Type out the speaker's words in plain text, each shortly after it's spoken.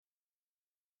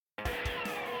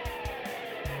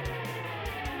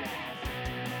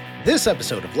This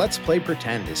episode of Let's Play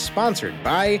Pretend is sponsored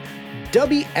by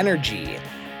Dubby Energy.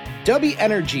 Dubby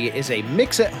Energy is a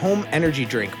mix-at-home energy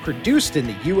drink produced in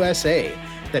the USA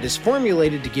that is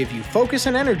formulated to give you focus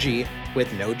and energy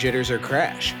with no jitters or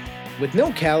crash. With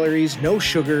no calories, no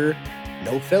sugar,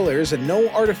 no fillers, and no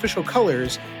artificial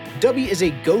colors, Dubby is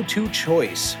a go-to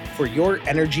choice for your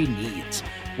energy needs.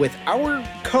 With our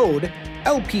code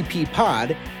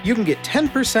LPPPOD, you can get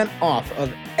 10% off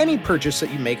of any purchase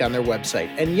that you make on their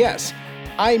website. And yes,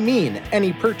 I mean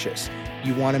any purchase.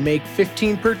 You want to make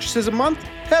 15 purchases a month?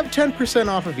 Have 10%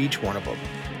 off of each one of them.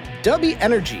 Dubby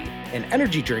Energy, an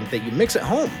energy drink that you mix at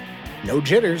home. No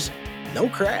jitters, no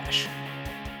crash.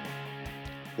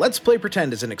 Let's Play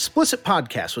Pretend is an explicit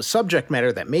podcast with subject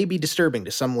matter that may be disturbing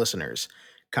to some listeners.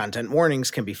 Content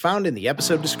warnings can be found in the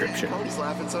episode description. Cody's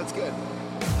laughing, so it's good.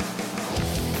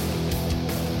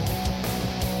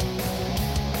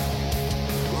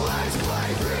 Let's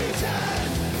play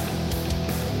pretend.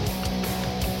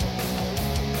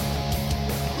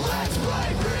 Let's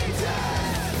play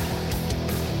pretend.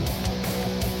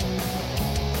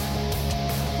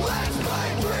 Let's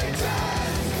play pretend.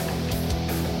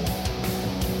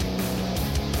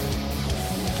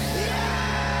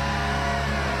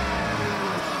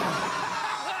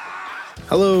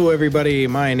 Hello, everybody.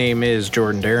 My name is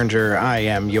Jordan Derringer. I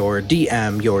am your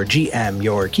DM, your GM,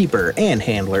 your keeper and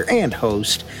handler and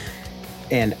host.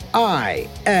 And I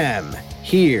am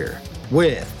here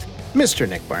with Mr.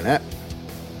 Nick Barnett.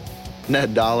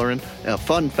 Ned Dollerin. A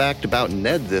fun fact about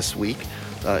Ned this week,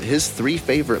 his three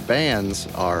favorite bands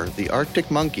are the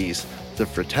Arctic Monkeys, the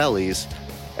Fratellis,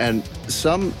 and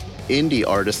some indie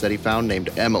artist that he found named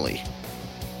Emily.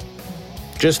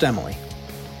 Just Emily.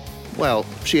 Well,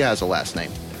 she has a last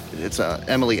name. It's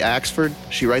Emily Axford.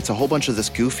 She writes a whole bunch of this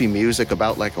goofy music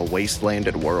about like a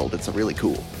wastelanded world. It's really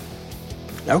cool.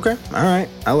 Okay, all right.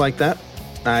 I like that.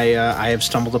 I have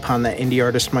stumbled upon that indie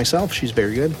artist myself. She's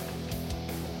very good.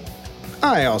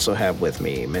 I also have with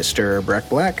me Mr. Breck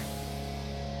Black.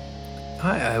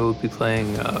 Hi, I will be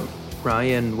playing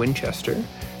Ryan Winchester,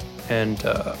 and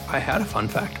I had a fun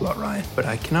fact about Ryan, but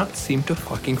I cannot seem to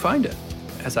fucking find it,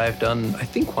 as I have done, I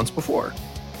think, once before.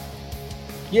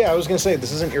 Yeah, I was going to say,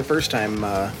 this isn't your first time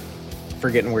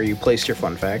forgetting where you placed your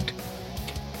fun fact.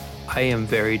 I am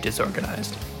very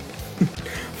disorganized.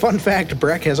 Fun fact,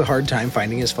 Breck has a hard time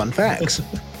finding his fun facts.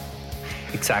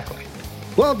 Exactly.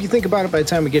 Well, if you think about it, by the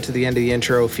time we get to the end of the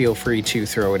intro, feel free to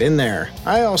throw it in there.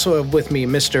 I also have with me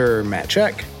Mr. Matt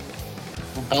Check.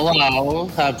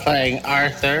 Hello, I'm playing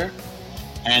Arthur.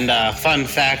 And fun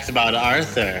fact about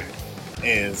Arthur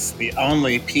is the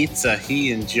only pizza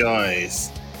he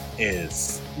enjoys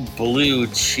is blue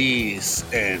cheese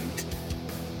and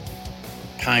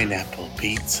pineapple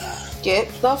pizza. Get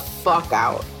the fuck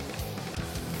out.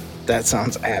 That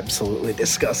sounds absolutely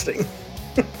disgusting.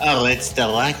 Oh, it's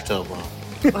delectable.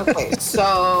 Okay,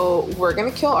 so we're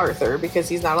gonna kill Arthur because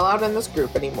he's not allowed in this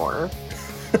group anymore.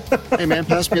 Hey man,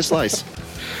 pass me a slice.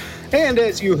 And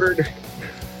as you heard...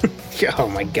 oh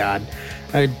my god.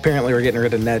 Apparently we're getting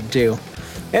rid of Ned too.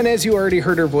 And as you already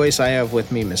heard her voice, I have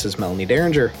with me Mrs. Melanie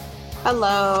Derringer.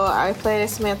 Hello, I play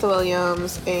Samantha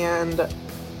Williams, and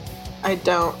I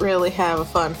don't really have a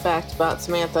fun fact about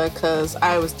Samantha because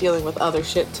I was dealing with other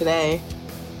shit today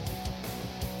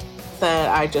that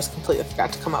I just completely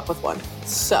forgot to come up with one.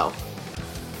 So.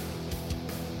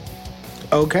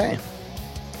 Okay.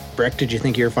 Breck, did you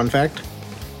think of your fun fact?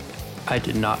 I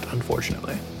did not,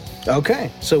 unfortunately.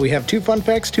 Okay, so we have 2 fun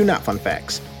facts, 2 not fun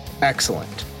facts.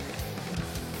 Excellent.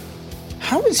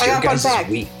 How is I your got a fun guys' fact.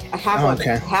 week? I have one.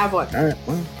 Okay. I have one. All right,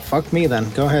 well, fuck me then.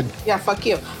 Go ahead. Yeah, fuck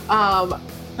you.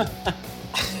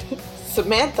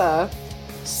 Samantha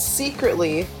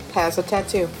secretly has a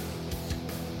tattoo.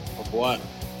 Of what?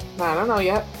 I don't know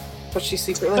yet, but she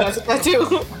secretly has a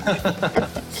tattoo.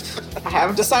 I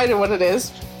haven't decided what it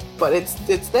is, but it's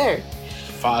there.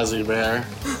 Fozzie Bear.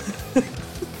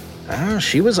 Oh,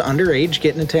 she was underage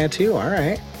getting a tattoo. All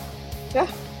right.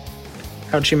 Yeah,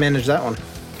 How'd she manage that one?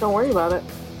 don't worry about it.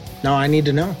 No, I need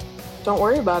to know. Don't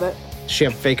worry about it. Does she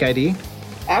have fake ID?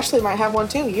 Ashley might have one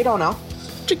too. You don't know.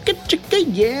 Chicka, chicka,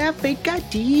 yeah, fake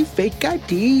ID, fake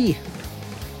ID.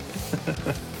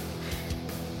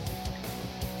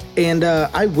 And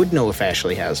I would know if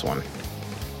Ashley has one.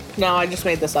 No, I just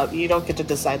made this up. You don't get to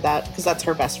decide that because that's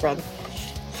her best friend.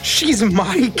 She's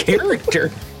my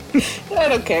character. I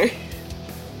don't care.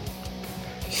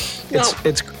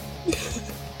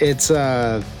 It's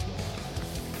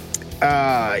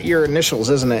your initials,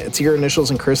 isn't it? It's your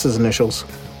initials and Chris's initials.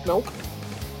 Nope.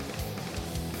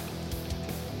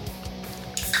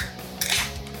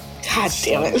 God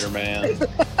damn it. Man.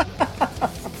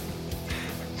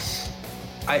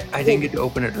 I didn't get to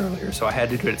open it earlier, so I had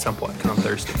to do it at some point because I'm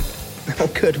thirsty. Oh,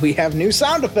 good. We have new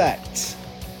sound effects.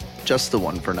 Just the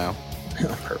one for now.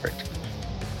 Oh, perfect.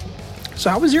 So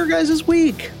how was your guys'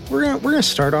 week? We're gonna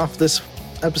start off this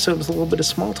episode with a little bit of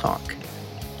small talk.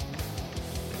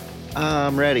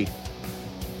 I'm ready.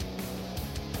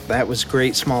 That was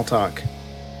great small talk.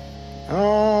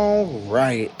 All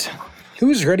right.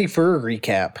 Who's ready for a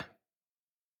recap?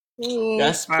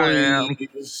 Yes, I am.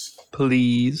 please.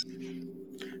 Please.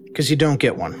 Because you don't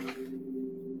get one.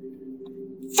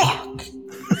 Fuck.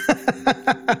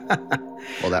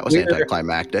 Well, that was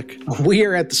anticlimactic. We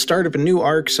are at the start of a new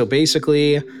arc, so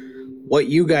basically what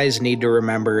you guys need to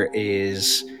remember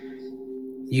is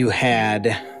you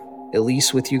had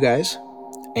Elise with you guys,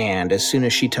 and as soon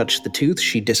as she touched the tooth,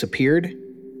 she disappeared,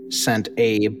 sent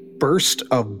a burst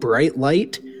of bright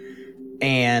light,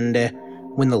 and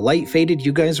when the light faded,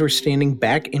 you guys were standing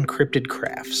back in Cryptid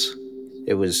Crafts.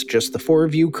 It was just the four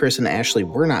of you. Chris and Ashley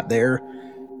were not there.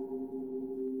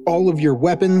 All of your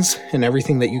weapons and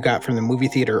everything that you got from the movie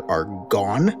theater are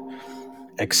gone,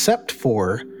 except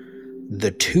for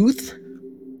the tooth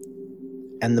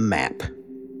and the map.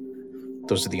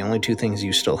 Those are the only two things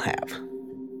you still have.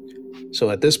 So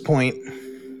at this point,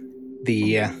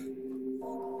 the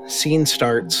scene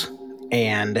starts,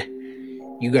 and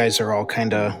you guys are all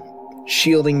kind of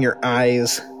shielding your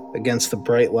eyes against the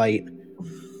bright light,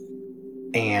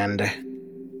 and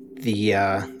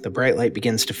the bright light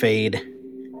begins to fade.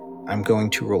 I'm going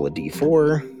to roll a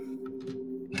d4.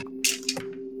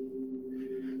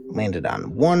 Landed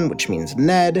on 1, which means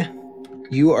Ned.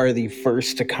 You are the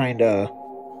first to kind of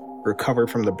recover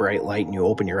from the bright light, and you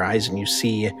open your eyes and you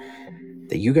see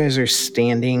that you guys are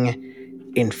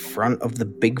standing in front of the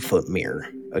Bigfoot mirror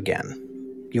again.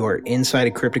 You are inside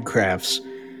of Cryptid Crafts.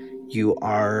 You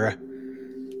are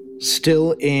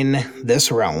still in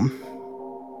this realm.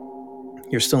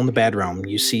 You're still in the bad realm.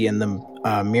 You see in the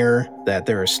mirror that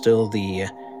there are still the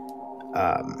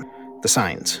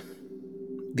signs.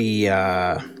 The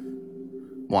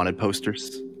Wanted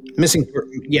posters.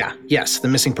 the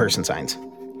missing person signs.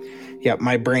 Yeah,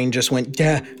 my brain just went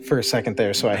for a second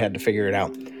there, so I had to figure it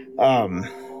out.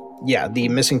 The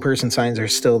missing person signs are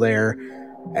still there.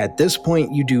 At this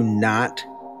point, you do not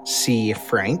see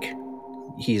Frank.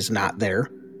 He's not there.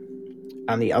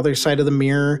 On the other side of the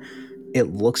mirror, it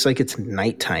looks like it's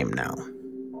nighttime now.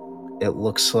 It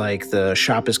looks like the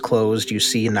shop is closed. You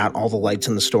see not all the lights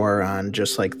in the store are on,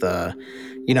 just like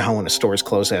you know how when a store is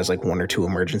closed, it has like 1 or 2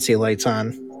 emergency lights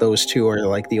on? Those 2 are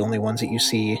like the only ones that you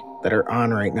see that are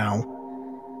on right now.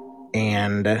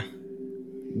 And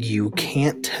you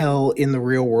can't tell in the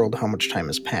real world how much time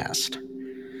has passed.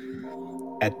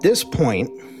 At this point,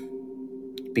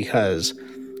 because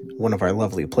one of our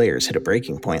lovely players hit a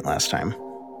breaking point last time,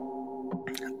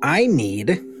 I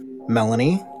need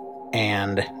Melanie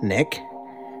and Nick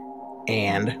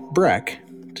and Breck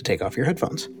to take off your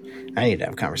headphones. I need to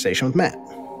have a conversation with Matt.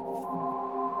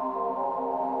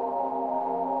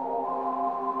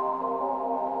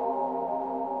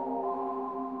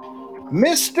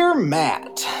 Mr.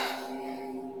 Matt.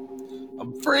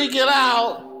 I'm freaking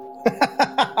out.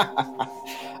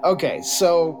 Okay,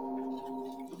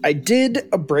 so I did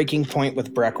a breaking point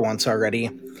with Breck once already,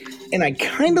 and I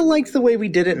kind of liked the way we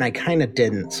did it, and I kind of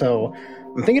didn't. So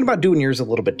I'm thinking about doing yours a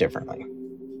little bit differently.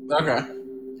 Okay.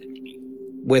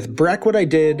 With Breck, what I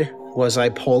did was I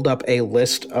pulled up a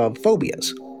list of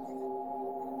phobias,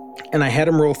 and I had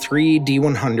him roll 3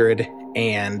 D100,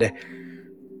 and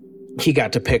he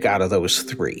got to pick out of those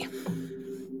 3.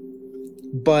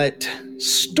 But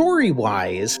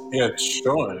story-wise, He had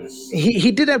choice.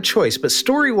 he did have choice, but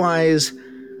story-wise,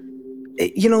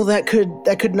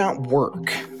 that could not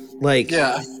work. Like,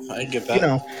 Yeah, I get that. you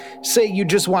know, say you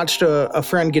just watched a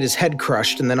friend get his head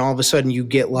crushed, and then all of a sudden you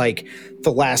get like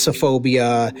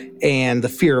thalassophobia and the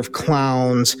fear of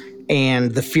clowns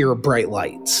and the fear of bright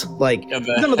lights. Like, Yeah,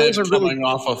 the none of those head are really coming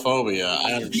off a phobia.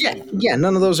 I understand. yeah,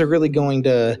 none of those are really going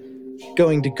to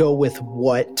go with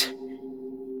what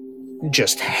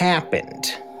just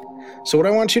happened. So what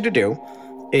I want you to do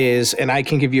is, and I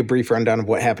can give you a brief rundown of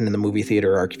what happened in the movie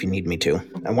theater arc if you need me to.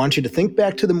 I want you to think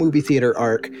back to the movie theater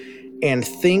arc and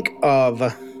think of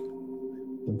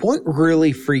what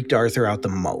really freaked Arthur out the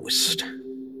most.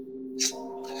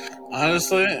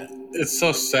 Honestly, it's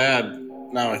so sad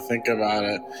now I think about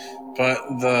it. But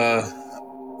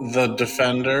the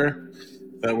defender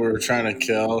that we were trying to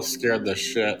kill scared the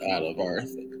shit out of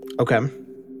Arthur. Okay.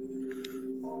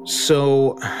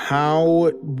 So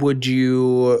how would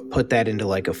you put that into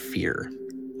like a fear?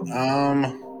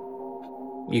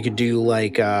 You could do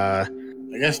like I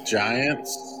guess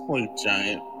giants, like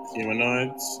giant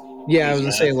humanoids. Yeah, I was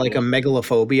gonna say like a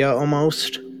megalophobia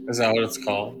almost. Is that what it's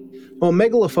called? Well,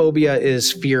 megalophobia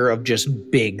is fear of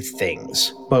just big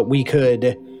things, but we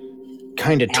could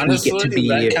kind of tweak Honestly, it to be.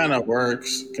 that kind of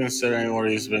works considering what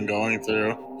he's been going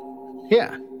through.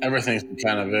 Yeah. Everything's been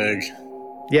kind of big.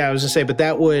 Yeah, I was gonna say, but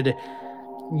that would,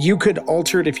 you could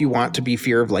alter it if you want to be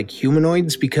fear of like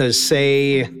humanoids, because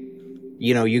say,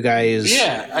 you know, you guys.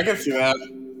 Yeah, I can see that.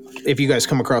 If you guys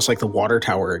come across like the water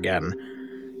tower again,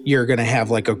 you're gonna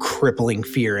have like a crippling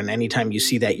fear, and anytime you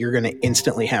see that, you're gonna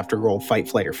instantly have to roll fight,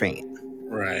 flight, or faint.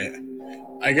 Right.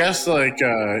 I guess like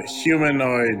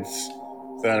humanoids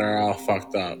that are all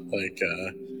fucked up, like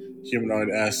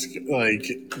humanoid-esque, like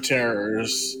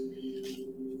terrors.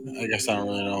 I guess I don't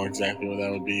really know exactly what that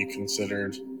would be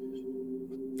considered.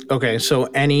 Okay, so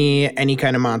any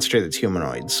kind of monster that's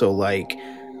humanoid. So like,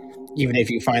 even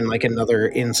if you find like another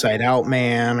Inside Out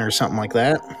man or something like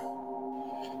that.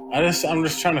 I'm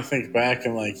just trying to think back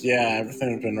and like, yeah,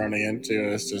 everything we've been running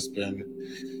into has just been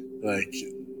like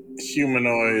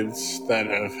humanoids that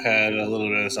have had a little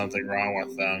bit of something wrong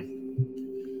with them.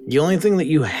 The only thing that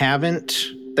you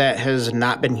haven't that has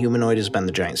not been humanoid has been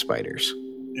the giant spiders.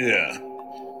 Yeah.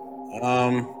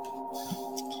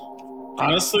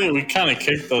 Honestly, we kind of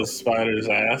kicked those spiders'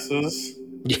 asses.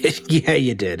 Yeah,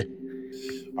 you did.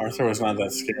 Arthur was not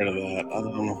that scared of that.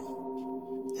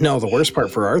 No, the worst part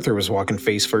for Arthur was walking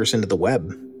face first into the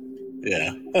web.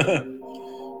 Yeah.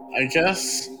 I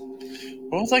guess,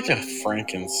 what would like a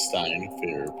Frankenstein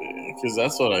fear be? Because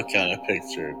that's what I kind of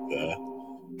pictured.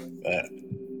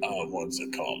 What's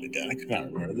it called again? I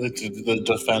can't remember. The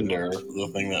defender, the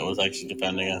thing that was actually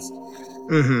defending us.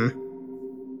 Mm-hmm.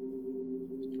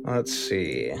 Let's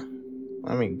see.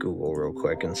 Let me Google real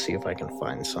quick and see if I can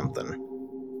find something.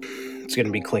 It's gonna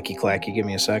be clicky clacky. Give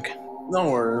me a sec. No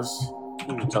worries.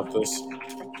 You can top this.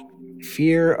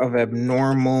 Fear of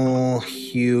abnormal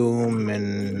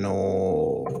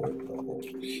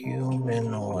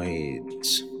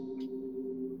humanoids.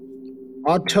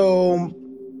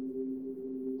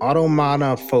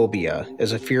 Automatophobia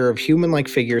is a fear of human-like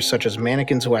figures such as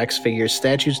mannequins, wax figures,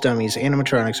 statues, dummies,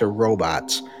 animatronics, or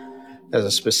robots. As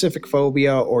a specific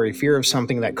phobia or a fear of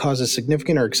something that causes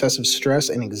significant or excessive stress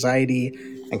and anxiety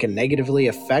and can negatively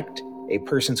affect a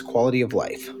person's quality of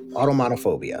life.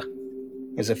 Automatophobia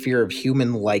is a fear of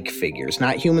human-like figures,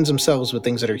 not humans themselves, but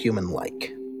things that are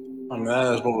human-like. I mean,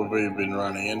 that is what we've been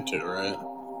running into, right?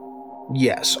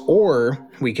 Yes, or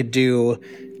we could do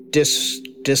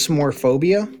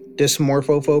dysmorphophobia.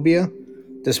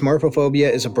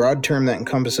 Dysmorphophobia is a broad term that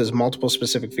encompasses multiple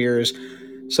specific fears.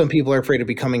 Some people are afraid of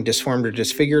becoming disformed or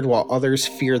disfigured, while others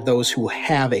fear those who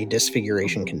have a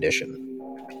disfiguration condition.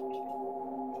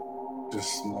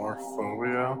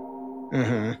 Dysmorphobia?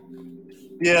 Mm-hmm.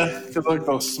 Yeah, because like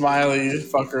those smiley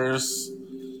fuckers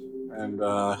and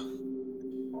a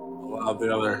lot of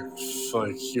the other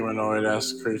like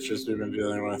humanoid-esque creatures we've been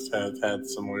dealing with have had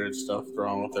some weird stuff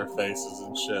wrong with their faces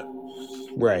and shit.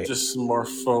 Right.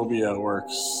 Dysmorphobia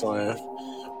works. So I have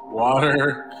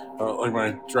water, like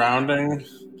my drowning,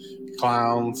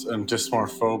 clowns, and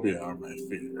dysmorphobia are my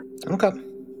fear. Okay.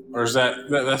 Or is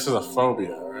this is a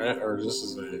phobia, right? Or this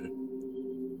is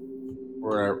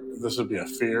where this would be a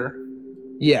fear?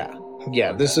 Yeah.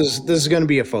 This is going to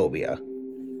be a phobia.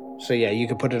 So yeah, you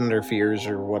could put it under fears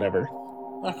or whatever.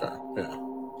 Okay. Yeah.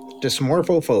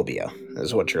 Dysmorphophobia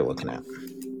is what you're looking at.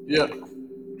 Yep.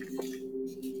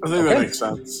 I think that makes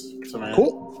sense to me.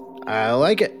 Cool. I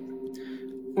like it.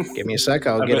 Give me a sec.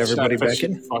 I'll get everybody back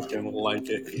in. Fucking like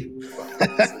it.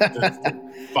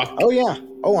 Fuck. Oh yeah.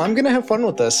 Oh, I'm gonna have fun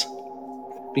with this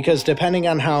because depending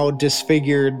on how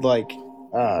disfigured like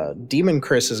Demon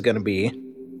Chris is gonna be,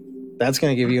 that's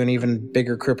gonna give you an even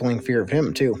bigger crippling fear of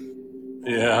him too.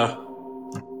 Yeah.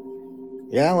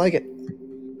 Yeah, I like it.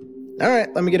 All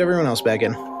right, let me get everyone else back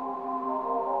in.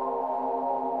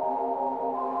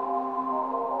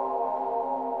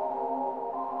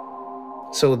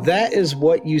 So that is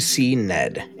what you see,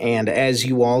 Ned. And as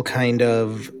you all kind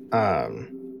of,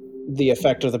 the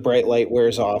effect of the bright light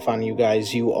wears off on you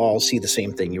guys, you all see the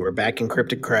same thing. You are back in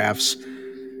Cryptic Crafts.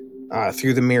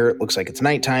 Through the mirror, it looks like it's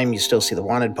nighttime. You still see the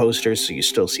wanted posters, so you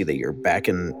still see that you're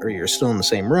you're still in the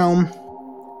same realm.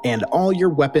 And all your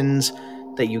weapons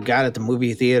that you got at the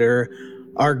movie theater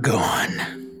are gone.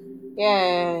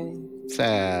 Yay.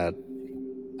 Sad.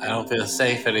 I don't feel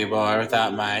safe anymore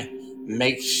without my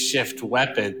makeshift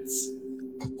weapons.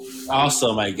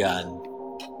 Also my gun.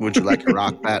 Would you like your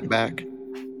rock bat back?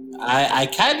 I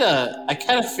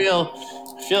kind of feel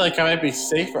like I might be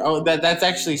safer. Oh, that's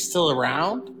actually still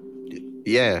around?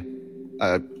 Yeah.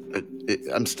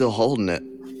 I'm still holding it.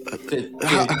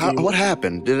 What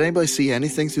happened? Did anybody see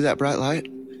anything through that bright light?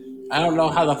 I don't know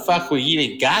how the fuck we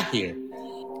even got here.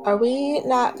 Are we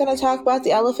not going to talk about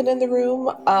the elephant in the room?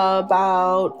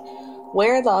 About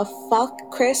where the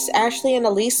fuck Chris, Ashley, and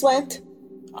Elise went?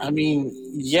 I mean,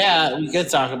 yeah, we could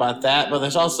talk about that, but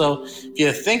there's also, if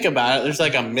you think about it, there's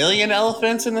like 1 million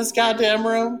elephants in this goddamn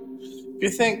room. If you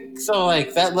think so,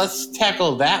 like that, let's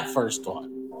tackle that first one.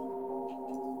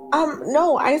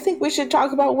 No, I think we should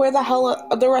talk about where the hell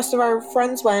the rest of our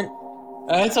friends went.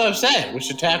 That's what I'm saying. We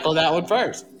should tackle that one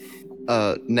first.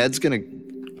 Ned's gonna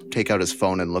take out his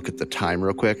phone and look at the time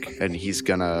real quick, and he's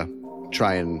gonna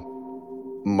try and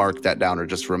mark that down or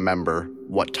just remember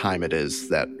what time it is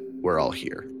that we're all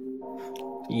here.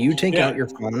 You take out your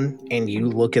phone and you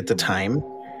look at the time,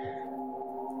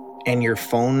 and your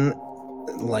phone,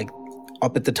 like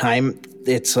up at the time,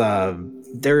 it's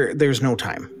there's no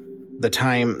time. The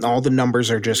time, all the numbers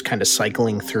are just kind of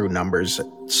cycling through numbers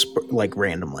like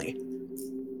randomly.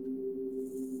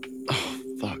 Oh,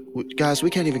 fuck. Guys,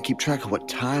 we can't even keep track of what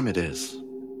time it is.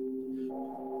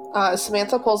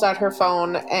 Samantha pulls out her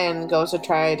phone and goes to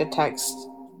try to text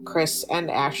Chris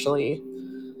and Ashley.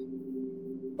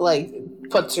 Like,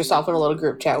 puts herself in a little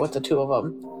group chat with the two of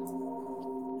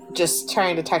them. Just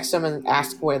trying to text them and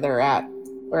ask where they're at,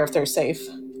 or if they're safe.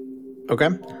 Okay.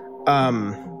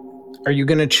 Are you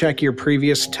going to check your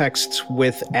previous texts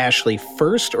with Ashley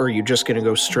first, or are you just going to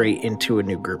go straight into a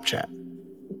new group chat?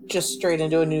 Just straight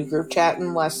into a new group chat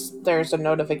unless there's a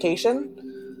notification.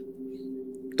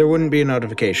 There wouldn't be a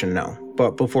notification, no.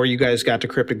 But before you guys got to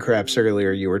Cryptid Crafts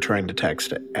earlier, you were trying to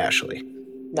text Ashley.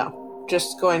 No,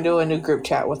 just going to a new group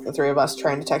chat with the three of us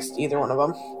trying to text either one of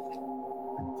them.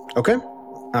 Okay.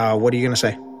 What are you going to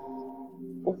say?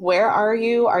 Where are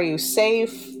you? Are you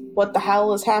safe? What the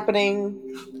hell is happening?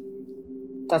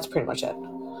 That's pretty much it.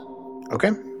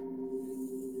 Okay.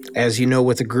 As you know,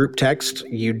 with a group text,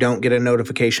 you don't get a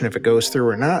notification if it goes through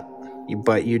or not,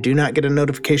 but you do not get a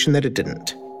notification that it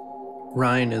didn't.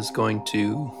 Ryan is going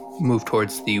to move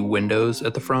towards the windows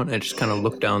at the front and just kind of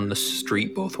look down the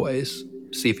street both ways,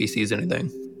 see if he sees anything.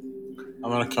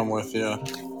 I'm gonna come with you.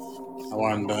 I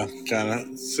wanted to kind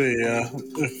of see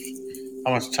if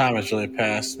how much time has really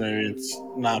passed. Maybe it's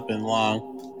not been long.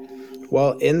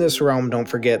 Well, in this realm, don't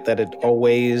forget that it's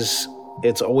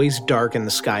always dark and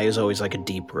the sky is always like a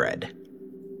deep red.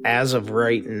 As of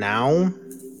right now,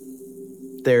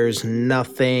 there's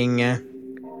nothing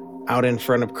out in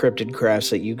front of Cryptid Crafts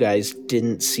that you guys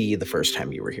didn't see the first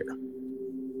time you were here.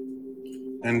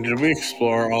 And did we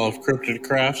explore all of Cryptid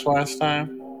Crafts last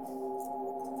time?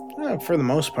 For the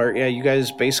most part, yeah. You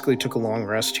guys basically took a long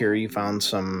rest here. You found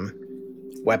some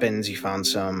weapons, you found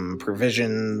some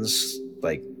provisions,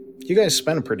 like... You guys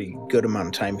spent a pretty good amount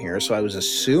of time here, so I was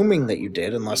assuming that you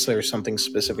did, unless there's something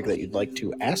specific that you'd like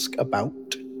to ask about.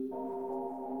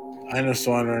 I'm just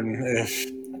wondering if,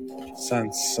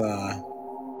 since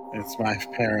it's my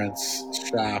parents'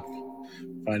 shop,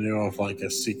 if I knew of like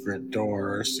a secret door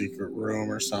or a secret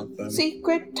room or something.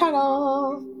 Secret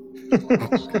tunnel.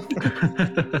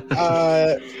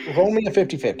 Roll me a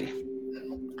 50-50.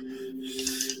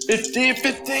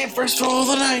 50-50, first roll of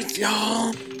the night,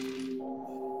 y'all.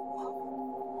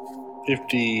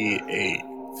 58.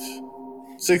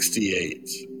 68.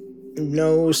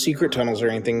 No secret tunnels or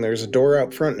anything. There's a door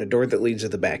out front and a door that leads to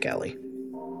the back alley.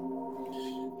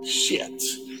 Shit.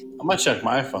 I'm gonna check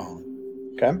my phone.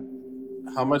 Okay.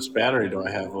 How much battery do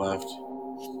I have left?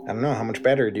 I don't know. How much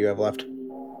battery do you have left?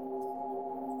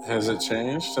 Has it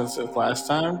changed since the last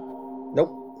time?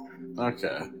 Nope.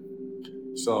 Okay.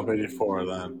 Still have 84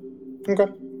 then. Okay.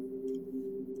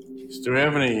 So do we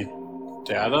have any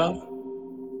data?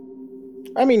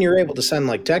 I mean, you're able to send,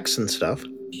 like, texts and stuff.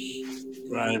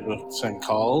 Right, but send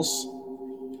calls?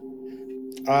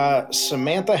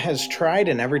 Samantha has tried,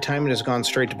 and every time it has gone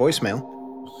straight to voicemail.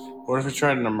 What if we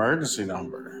tried an emergency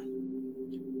number?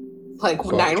 Like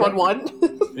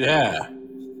 911? Yeah.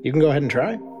 You can go ahead and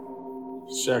try.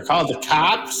 Should I call the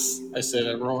cops? I said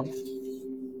everyone.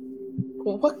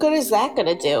 What good is that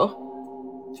gonna do?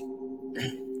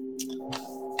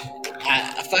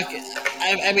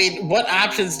 I mean, what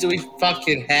options do we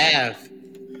fucking have?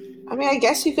 I mean, I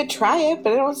guess you could try it,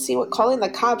 but I don't see what calling the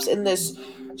cops in this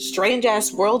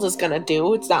strange-ass world is gonna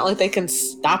do. It's not like they can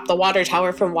stop the water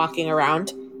tower from walking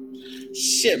around.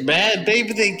 Shit, man.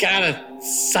 Maybe they got a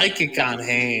psychic on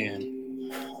hand.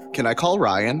 Can I call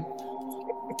Ryan?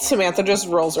 Samantha just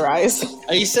rolls her eyes.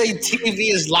 Are you saying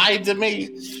TV is lying to me?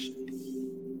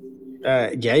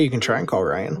 Yeah, you can try and call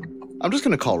Ryan. I'm just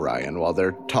going to call Ryan while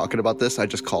they're talking about this. I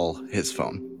just call his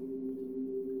phone.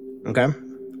 Okay. Are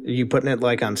you putting it,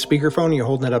 like, on speakerphone, or you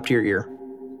holding it up to your ear?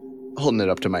 Holding it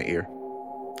up to my ear.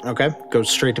 Okay. Goes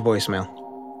straight to voicemail.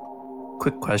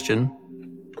 Quick question.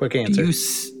 Quick Do answer.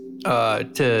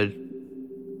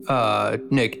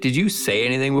 Nick, did you say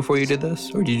anything before you did this,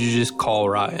 or did you just call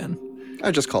Ryan? I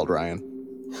just called Ryan.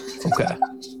 Okay.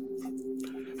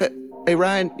 Hey,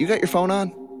 Ryan, you got your phone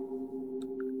on?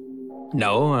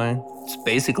 No, it's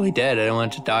basically dead. I don't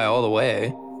want it to die all the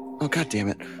way. Oh, God damn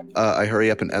it. I hurry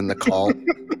up and end the call,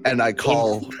 and I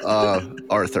call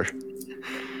Arthur.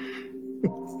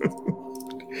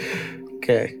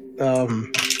 Okay. Oh,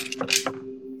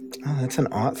 that's an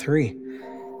aught 3.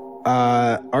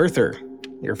 Arthur,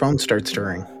 your phone starts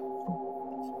stirring.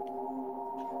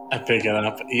 I pick it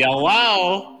up.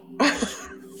 Hello?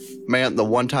 Man, the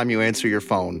one time you answer your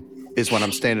phone is when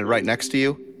I'm standing right next to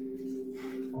you.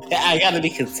 Yeah, I gotta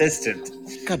be consistent.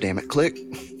 God damn it, click.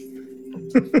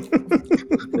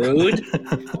 Rude.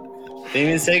 Didn't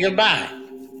even say goodbye.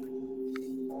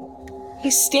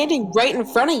 He's standing right in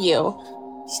front of you.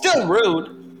 Still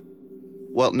rude.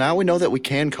 Well, now we know that we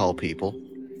can call people.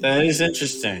 That is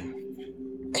interesting.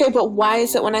 Okay, but why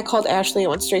is it when I called Ashley, it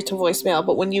went straight to voicemail,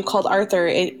 but when you called Arthur,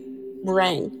 it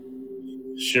rang?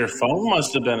 Your phone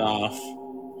must have been off.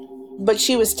 But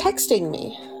she was texting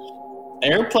me.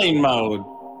 Airplane mode.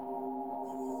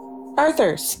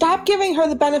 Arthur, stop giving her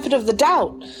the benefit of the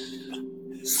doubt.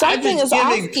 Something I'm is just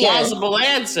off giving here. plausible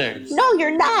answers. No,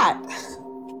 you're not.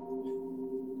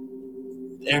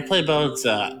 Airplane mode's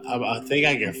a thing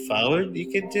on your phone you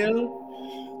can do.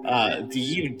 Do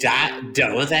you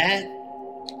know that?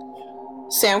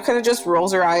 Sam kind of just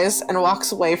rolls her eyes and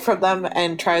walks away from them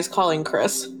and tries calling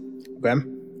Chris. Okay.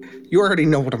 You already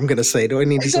know what I'm going to say. Do I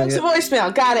need to It say goes to it?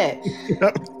 voicemail. Got it.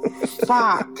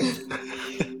 Fuck.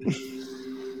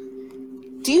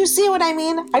 Do you see what I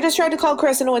mean? I just tried to call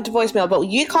Chris and it went to voicemail, but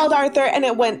you called Arthur and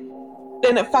it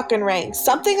fucking rang.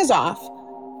 Something is off.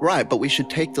 Right, but we should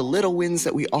take the little wins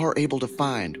that we are able to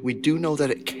find. We do know that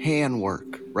it can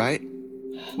work, right?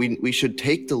 We should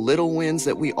take the little wins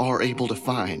that we are able to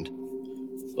find.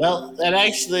 Well, that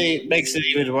actually makes it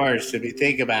even worse if you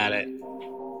think about it.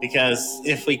 Because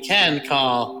if we can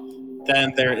call,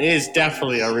 then there is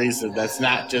definitely a reason that's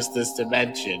not just this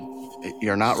dimension.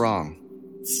 You're not wrong.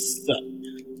 So,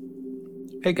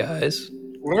 Hey guys,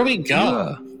 where do we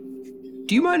go?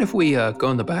 do you mind if we go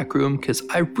in the back room? Because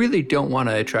I really don't want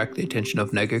to attract the attention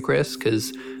of Chris,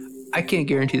 because I can't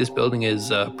guarantee this building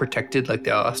is protected like the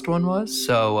last one was.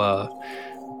 So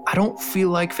I don't feel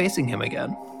like facing him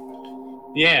again.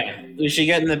 Yeah, we should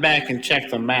get in the back and check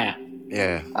the map.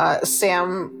 Yeah.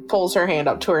 Sam pulls her hand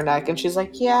up to her neck and she's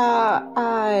like, yeah,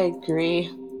 I agree.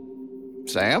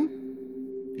 Sam?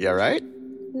 You all right?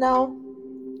 No.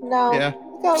 Yeah.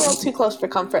 Got a little too close for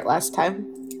comfort last time.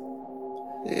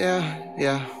 Yeah.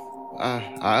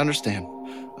 I understand.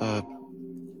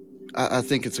 I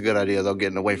think it's a good idea, though,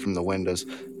 getting away from the windows.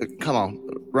 Come on,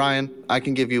 Ryan, I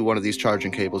can give you one of these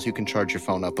charging cables. You can charge your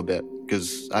phone up a bit,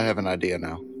 because I have an idea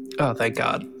now. Oh, thank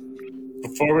God.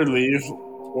 Before we leave,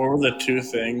 what were the two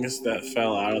things that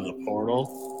fell out of the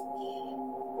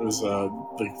portal? It was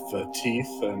the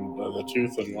teeth and the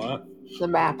tooth and what? The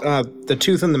map. The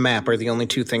tooth and the map are the only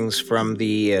two things from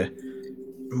the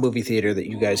movie theater that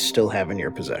you guys still have in your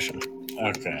possession.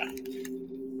 Okay.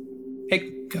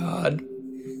 Hey, God.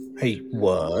 Hey,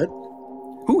 what?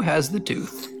 Who has the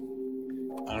tooth?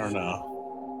 I don't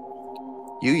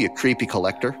know. You creepy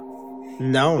collector.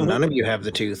 No, none of you have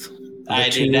the tooth. I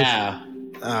do now.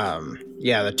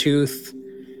 Yeah, the tooth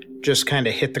just kind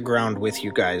of hit the ground with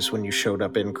you guys when you showed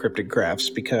up in Cryptid Crafts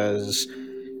because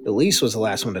Elise was the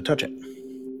last one to touch it.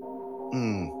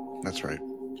 That's right.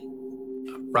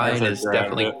 Ryan Arthur is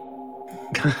grabbed definitely... it.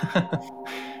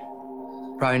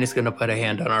 Ryan is going to put a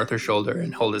hand on Arthur's shoulder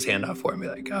and hold his hand out for him. Be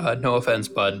like, no offense,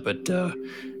 bud, but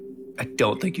I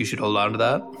don't think you should hold on to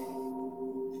that.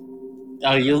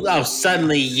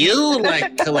 Suddenly you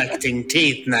like collecting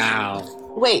teeth now.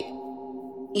 Wait,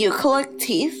 you collect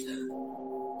teeth?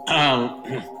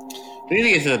 We need to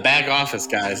get to the back office,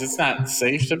 guys. It's not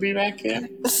safe to be back here.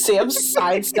 Sam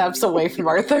sidesteps away from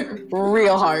Arthur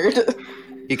real hard.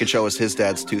 He could show us his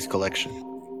dad's tooth collection.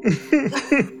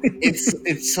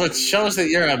 It's so it shows that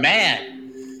you're a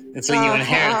man. It's when you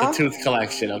inherit the tooth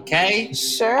collection, okay?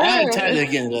 Sure. I don't have time to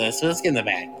get into this, so let's get in the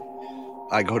back.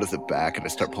 I go to the back and I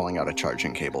start pulling out a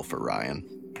charging cable for Ryan.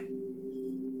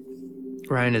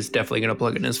 Ryan is definitely going to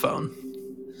plug in his phone.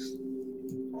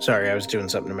 Sorry, I was doing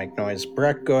something to make noise.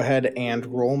 Breck, go ahead and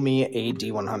roll me a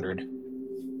D100.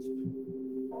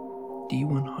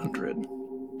 D100.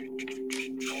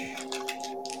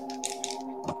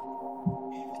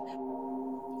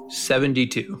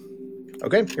 $72.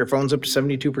 Okay, your phone's up to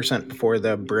 72% before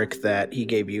the brick that he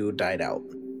gave you died out.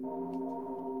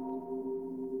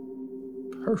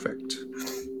 Perfect.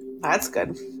 That's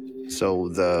good. So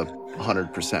the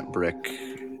 100% brick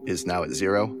is now at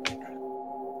 0?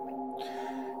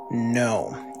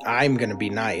 No, I'm going to be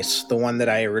nice. The one that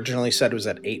I originally said was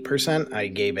at 8%, I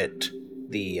gave it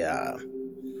the...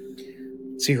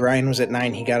 See, Ryan was at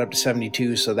 9, he got up to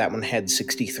 72, so that one had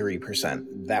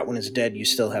 63%. That one is dead, you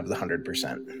still have the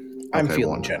 100%. I'm Okay, feeling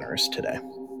wonderful. generous today.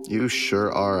 You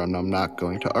sure are, and I'm not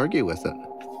going to argue with it.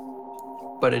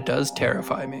 But it does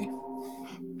terrify me.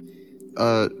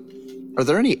 Are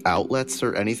there any outlets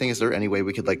or anything? Is there any way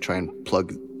we could like try and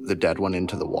plug the dead one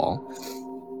into the wall?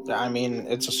 I mean,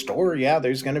 it's a store, yeah,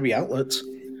 there's going to be outlets.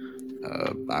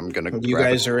 I'm gonna. You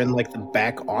guys are in like the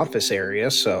back office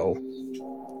area, so...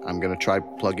 I'm gonna try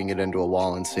plugging it into a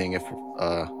wall and seeing if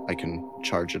I can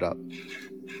charge it up.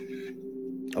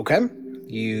 Okay.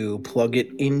 You plug it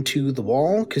into the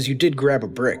wall, because you did grab a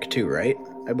brick too, right?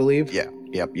 I believe? Yeah.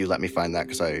 Yep. You let me find that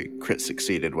because I crit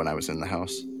succeeded when I was in the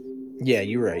house. Yeah,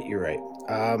 you're right.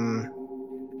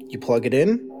 You plug it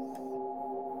in,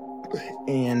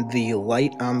 and the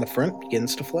light on the front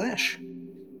begins to flash.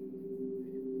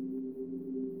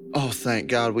 Oh, thank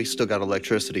God, we still got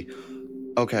electricity.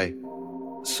 Okay,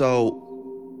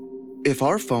 so if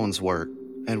our phones work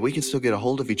and we can still get a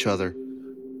hold of each other,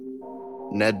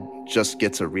 Ned just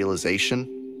gets a realization,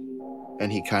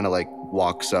 and he kind of like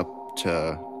walks up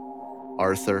to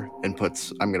Arthur and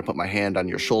puts, I'm gonna put my hand on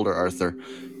your shoulder, Arthur.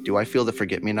 Do I feel the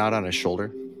forget-me-not on his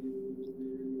shoulder?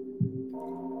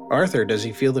 Arthur, does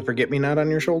he feel the forget-me-not on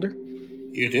your shoulder?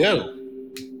 You do.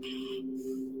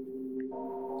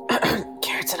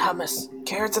 Carrots and hummus.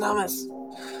 Carrots and hummus.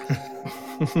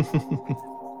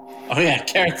 Oh yeah,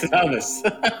 carrots and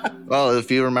hummus. Well, if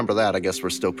you remember that, I guess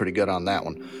we're still pretty good on that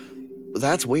one.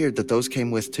 That's weird that those came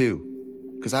with too,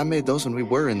 because I made those when we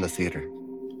were in the theater.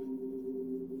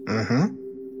 Mm-hmm.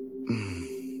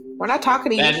 We're not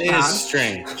talking to you, That is John.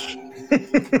 strange.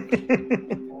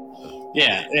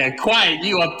 Yeah, quiet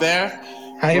you up there.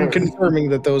 I am confirming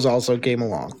that those also came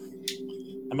along.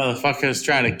 That motherfucker is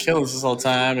trying to kill us this whole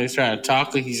time. He's trying to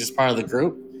talk like he's just part of the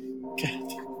group.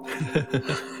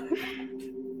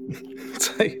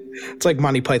 It's like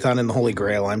Monty Python and the Holy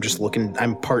Grail. I'm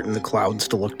parting the clouds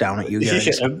to look down at you guys.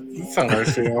 Yeah, that's how I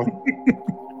feel.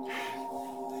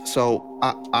 So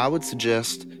I would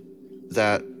suggest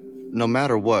that no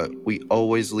matter what, we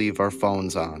always leave our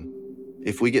phones on.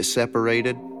 If we get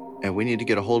separated and we need to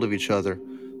get a hold of each other,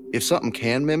 if something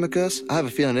can mimic us, I have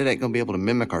a feeling it ain't gonna be able to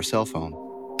mimic our cell phone.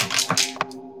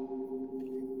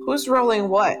 Who's rolling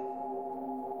what?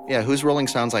 Yeah, whose rolling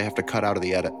sounds I have to cut out of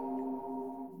the edit?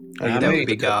 Oh, you That don't would need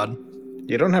be to cut- God.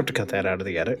 You don't have to cut that out of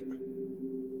the edit.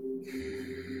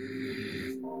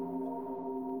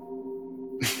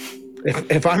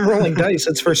 If I'm rolling dice,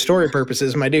 it's for story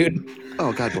purposes, my dude.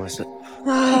 Oh, God bless it.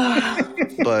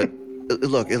 But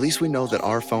look, at least we know that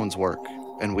our phones work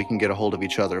and we can get a hold of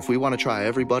each other. If we want to try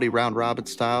everybody round robin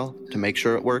style to make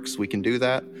sure it works, we can do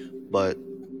that. But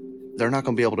they're not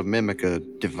going to be able to mimic a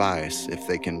device if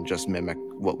they can just mimic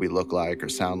what we look like or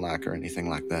sound like or anything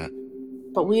like that.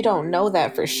 But we don't know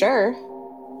that for sure.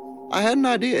 I had an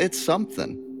idea. It's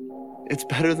something. It's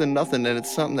better than nothing, and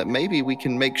it's something that maybe we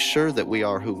can make sure that we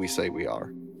are who we say we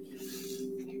are.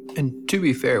 And to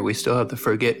be fair, we still have the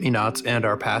forget-me-nots and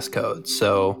our passcodes,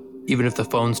 so even if the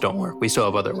phones don't work, we still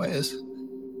have other ways.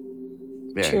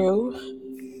 Yeah. True.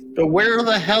 But where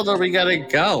the hell are we gonna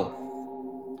go?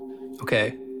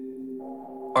 Okay.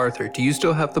 Arthur, do you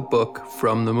still have the book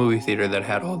from the movie theater that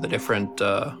had all the different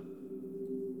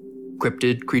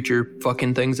cryptid creature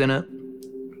fucking things in it?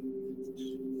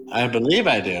 I believe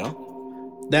I do.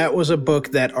 That was a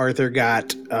book that Arthur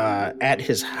got at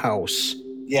his house.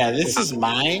 Yeah, this is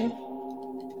mine.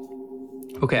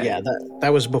 Okay. Yeah,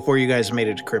 that was before you guys made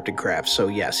it to Cryptid Crafts, so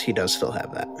yes, he does still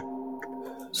have that.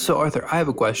 So, Arthur, I have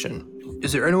a question.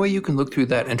 Is there any way you can look through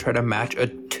that and try to match a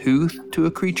tooth to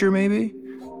a creature, maybe?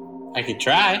 I could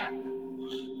try.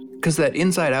 Because that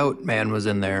Inside Out man was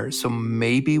in there, so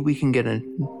maybe we can get a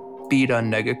beat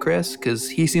on Negachris, because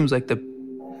he seems like the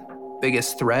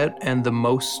biggest threat and the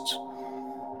most,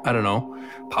 I don't know,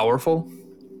 powerful.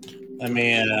 Let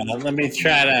me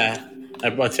try to.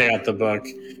 I'll take out the book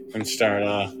and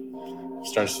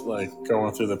starts like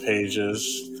going through the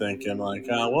pages, thinking like,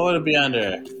 what would it be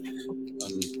under?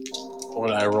 What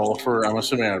would I roll for? I'm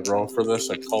assuming I'd roll for this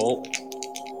a cult.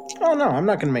 Oh no, I'm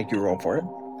not gonna make you roll for it.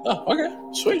 Oh, okay,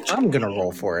 sweet. I'm gonna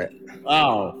roll for it.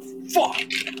 Oh, fuck.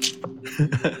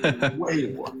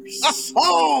 Way worse.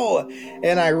 Oh!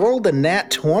 And I rolled a nat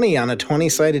 20 on a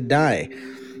 20-sided die.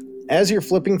 As you're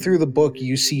flipping through the book,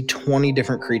 you see 20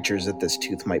 different creatures that this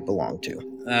tooth might belong to.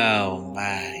 Oh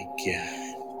my god.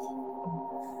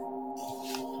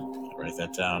 Write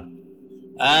that down.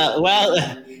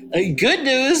 Good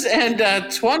news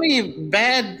and 20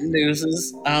 bad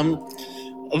news.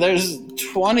 There's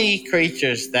 20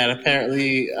 creatures that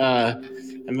apparently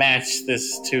match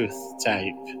this tooth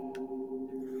type.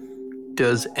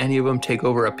 Does any of them take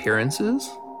over appearances?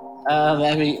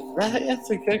 That's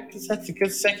a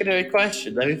good secondary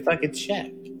question. Let me fucking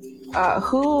check.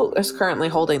 Who is currently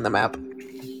holding the map?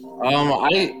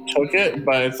 I took it,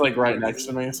 but it's like right next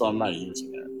to me, so I'm not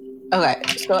using it. Okay,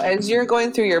 so as you're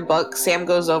going through your book, Sam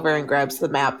goes over and grabs the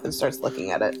map and starts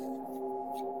looking at it.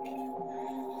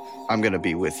 I'm going to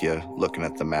be with you looking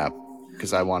at the map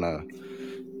because I want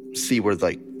to see where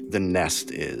like the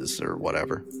nest is or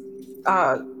whatever.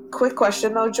 Quick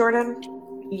question though, Jordan.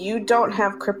 You don't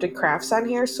have cryptid crafts on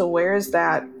here, so where is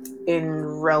that in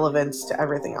relevance to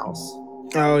everything else?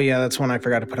 Oh yeah, that's one I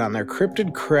forgot to put on there.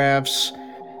 Cryptid crafts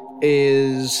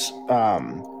is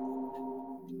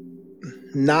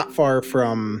not far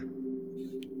from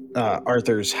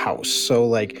Arthur's house. So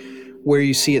like where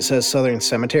you see it says Southern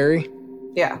Cemetery.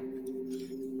 Yeah.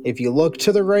 If you look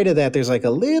to the right of that, there's like a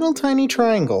little tiny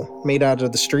triangle made out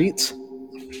of the streets.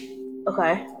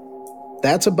 Okay.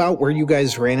 That's about where you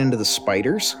guys ran into the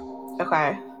spiders.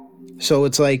 Okay. So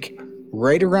it's like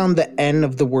right around the end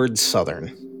of the word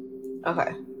Southern.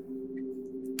 Okay.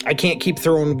 I can't keep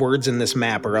throwing words in this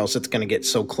map or else it's going to get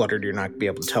so cluttered you're not going to be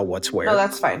able to tell what's where. No,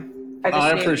 that's fine. I just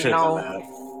need to appreciate know that.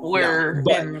 where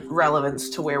but- in relevance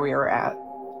to where we are at.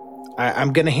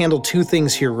 I'm going to handle two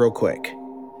things here real quick.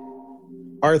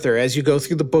 Arthur, as you go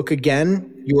through the book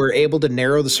again, you are able to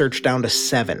narrow the search down to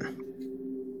 7.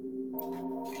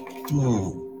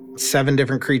 7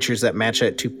 different creatures that match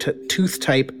that tooth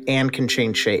type and can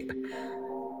change shape.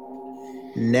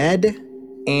 Ned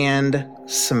and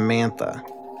Samantha.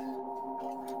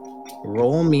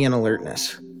 Roll me an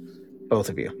alertness. Both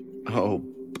of you. Oh,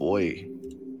 boy.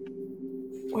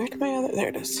 Where'd my other... There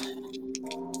it is.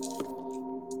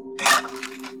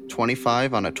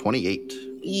 25 on a 28.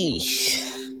 Yeesh.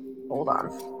 Hold on.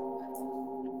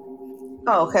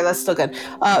 Oh, okay, that's still good.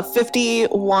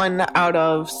 51 out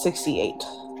of 68.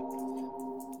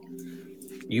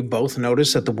 You both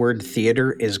notice that the word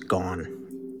theater is gone.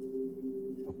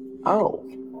 Oh.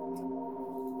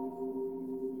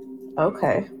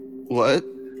 Okay. What?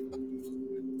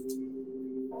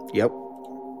 Yep.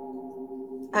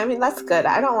 I mean, that's good.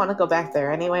 I don't want to go back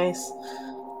there anyways.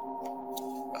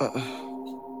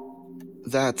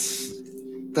 That's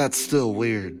still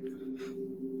weird.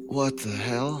 What the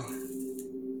hell?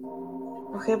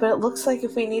 Okay, but it looks like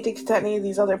if we need to get to any of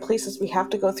these other places, we have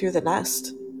to go through the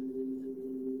nest.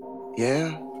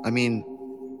 Yeah, I mean,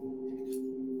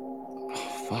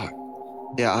 fuck.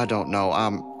 Yeah, I don't know.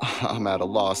 I'm at a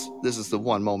loss. This is the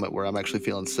one moment where I'm actually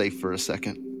feeling safe for a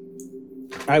second.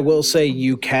 I will say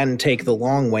you can take the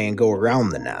long way and go around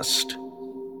the nest.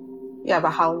 Yeah,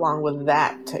 but how long would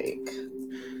that take?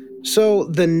 So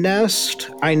the nest,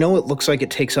 I know it looks like it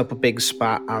takes up a big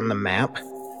spot on the map,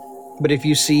 but if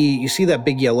you see that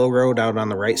big yellow road out on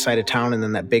the right side of town and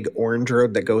then that big orange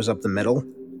road that goes up the middle,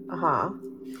 Uh-huh.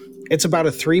 it's about a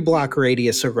 3-block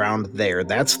radius around there.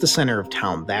 That's the center of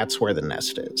town. That's where the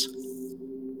nest is.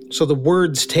 So the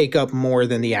words take up more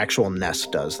than the actual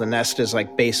nest does. The nest is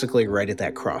like basically right at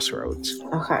that crossroads.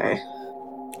 Okay.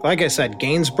 Like I said,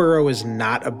 Gainsborough is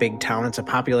not a big town. It's a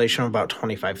population of about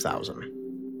 25,000.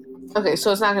 Okay,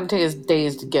 so it's not going to take us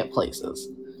days to get places.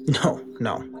 No.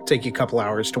 It'll take you a couple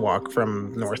hours to walk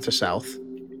from north to south.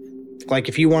 Like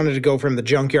if you wanted to go from the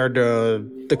junkyard to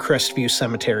the Crestview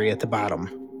Cemetery at the bottom,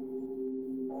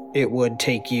 it would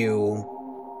take you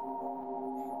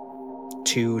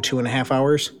 2.5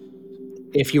 hours.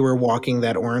 If you were walking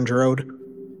that orange road, a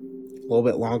little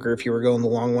bit longer if you were going the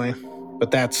long way. But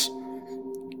that's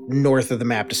north of the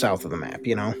map to south of the map,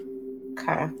 you know?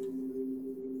 Okay.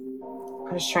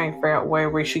 I'm just trying to figure out where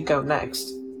we should go next.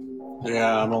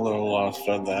 Yeah, I'm a little lost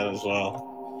on that as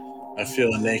well. I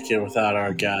feel naked without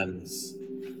our guns.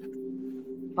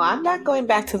 Well, I'm not going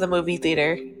back to the movie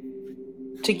theater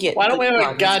to get. Why don't we have a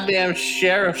guns. goddamn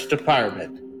sheriff's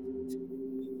department?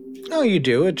 No, you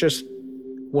do. It just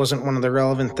wasn't one of the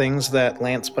relevant things that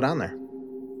Lance put on there.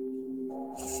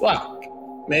 Fuck.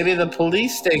 Maybe the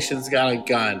police station's got a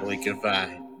gun we can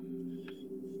find.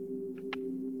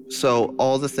 So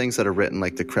all the things that are written,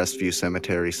 like the Crestview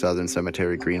Cemetery, Southern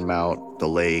Cemetery, Greenmount, the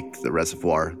lake, the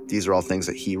reservoir, these are all things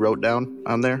that he wrote down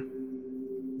on there?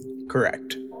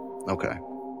 Correct. Okay.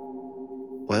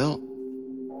 Well,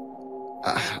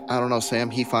 I don't know, Sam.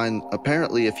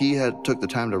 Apparently, if he had took the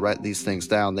time to write these things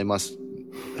down, they must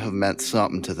have meant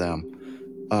something to them.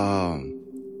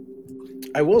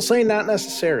 I will say not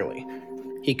necessarily.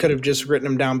 He could have just written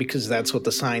them down because that's what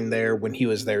the sign there when he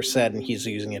was there said, and he's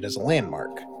using it as a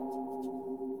landmark.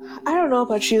 I don't know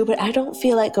about you, but I don't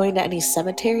feel like going to any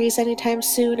cemeteries anytime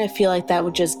soon. I feel like that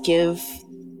would just give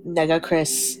Nega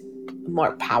Chris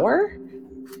more power.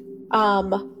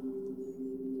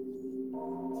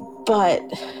 But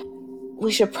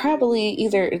we should probably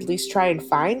either at least try and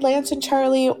find Lance and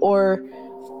Charlie, or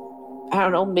I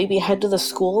don't know, maybe head to the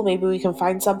school. Maybe we can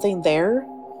find something there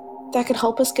that could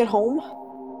help us get home.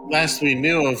 Last we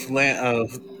knew of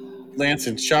Lance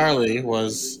and Charlie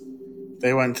was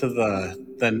they went to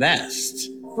the nest.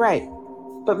 Right.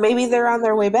 But maybe they're on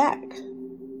their way back.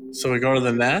 So we go to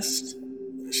the nest?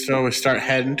 So we start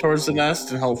heading towards the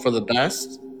nest and hope for the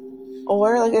best?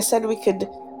 Or, like I said, we could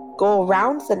go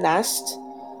around the nest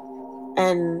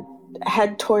and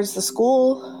head towards the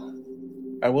school.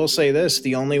 I will say this,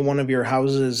 the only one of your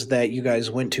houses that you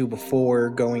guys went to before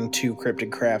going to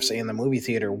Cryptid Crafts and the movie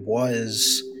theater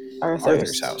was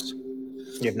Arthur's house.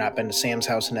 You have not been to Sam's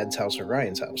house, Ned's house, or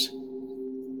Ryan's house.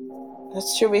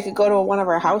 That's true, we could go to one of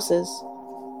our houses.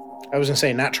 I was going to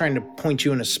say, not trying to point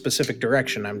you in a specific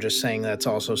direction, I'm just saying that's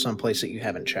also someplace that you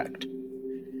haven't checked.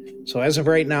 So as of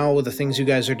right now, the things you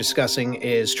guys are discussing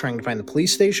is trying to find the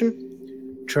police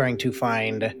station, trying to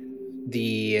find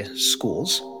the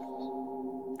schools,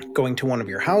 going to one of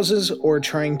your houses, or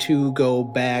trying to go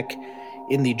back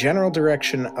in the general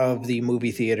direction of the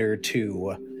movie theater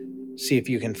to see if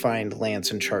you can find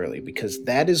Lance and Charlie, because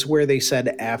that is where they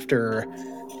said after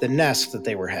the nest that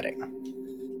they were heading.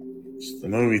 It's the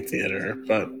movie theater,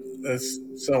 but that's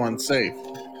so unsafe.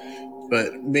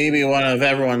 But maybe one of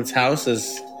everyone's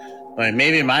houses, like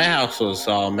maybe my house was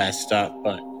all messed up,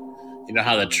 but you know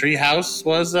how the tree house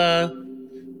was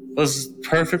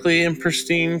perfectly in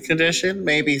pristine condition?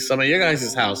 Maybe some of your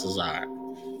guys' houses are.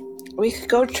 We could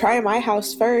go try my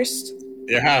house first.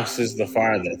 Your house is the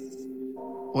farthest.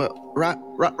 Well,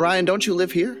 Ryan, don't you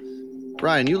live here?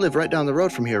 Ryan, you live right down the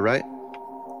road from here, right?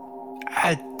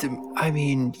 I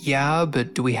mean, yeah,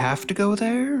 but do we have to go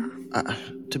there?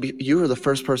 You were the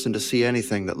first person to see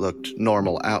anything that looked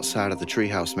normal outside of the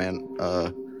treehouse, man.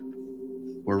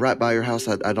 We're right by your house.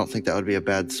 I don't think that would be a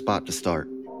bad spot to start.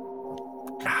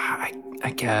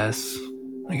 I guess.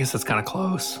 I guess that's kind of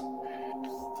close.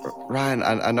 Ryan,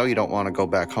 I know you don't want to go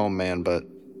back home, man, but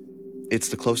it's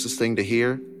the closest thing to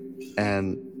here.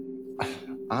 And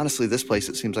honestly, this place,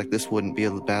 it seems like this wouldn't be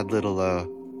a bad little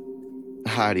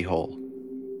hidey hole.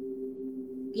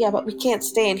 Yeah, but we can't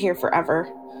stay in here forever.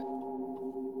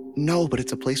 No, but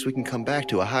it's a place we can come back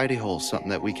to, a hidey hole, something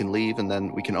that we can leave and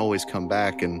then we can always come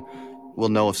back and we'll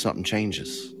know if something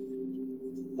changes.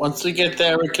 Once we get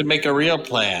there, we can make a real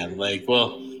plan. Like,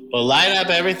 we'll line up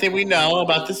everything we know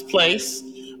about this place.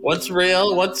 What's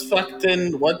real, what's fucked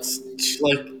in, what's,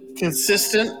 like,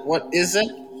 consistent, what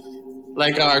isn't.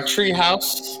 Like, our tree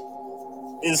house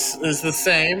is the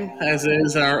same as it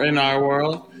is in our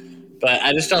world. But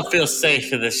I just don't feel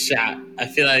safe in this shot. I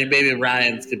feel like maybe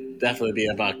Ryan's could definitely be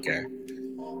a bunker.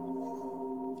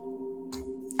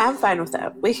 I'm fine with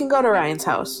that. We can go to Ryan's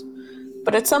house.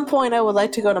 But at some point, I would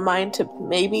like to go to mine to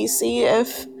maybe see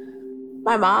if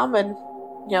my mom and,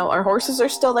 our horses are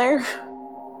still there.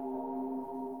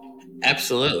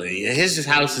 Absolutely. His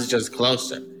house is just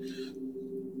closer.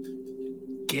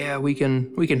 Yeah, we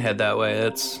can head that way.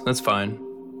 That's fine.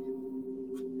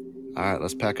 All right,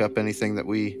 let's pack up anything that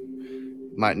we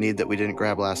might need that we didn't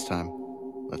grab last time.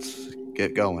 Let's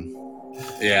get going.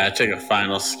 Yeah, I take a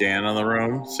final scan on the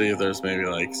room, see if there's maybe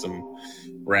like some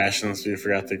rations we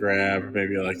forgot to grab, or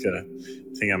maybe like a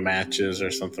thing of matches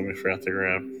or something we forgot to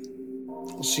grab.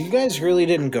 So you guys really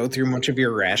didn't go through much of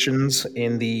your rations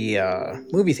in the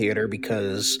movie theater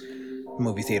because the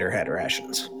movie theater had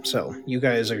rations. So you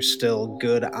guys are still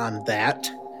good on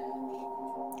that.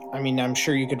 I mean, I'm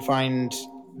sure you could find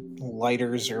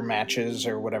lighters or matches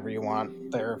or whatever you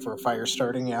want there for fire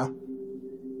starting, yeah?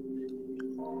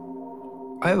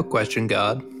 I have a question,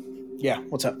 God. Yeah,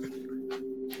 what's up?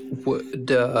 Would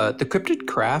the Cryptid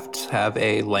Crafts have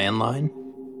a landline?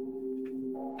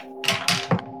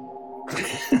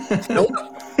 Nope.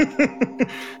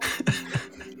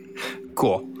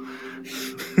 Cool.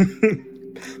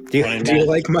 Do you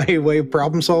like my way of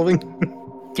problem solving?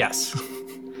 Yes.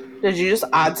 Did you just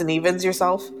odds and evens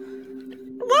yourself?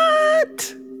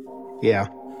 What? Yeah.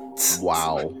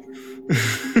 Wow.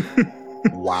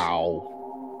 Wow.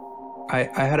 I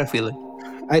had a feeling.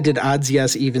 I did odds,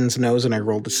 yes, evens, no's, and I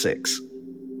rolled a 6.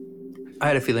 I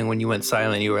had a feeling when you went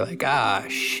silent, you were like,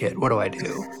 shit, what do I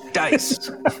do? Dice.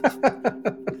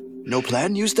 No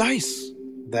plan, use dice.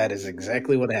 That is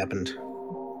exactly what happened.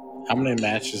 How many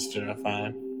matches did I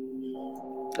find?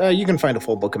 You can find a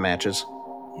full book of matches.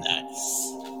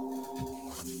 Nice.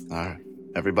 All right.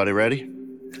 Everybody ready?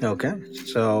 Okay,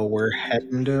 so we're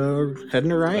heading to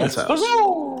Ryan's house.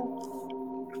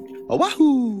 Oh,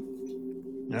 wahoo!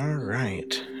 All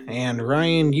right, and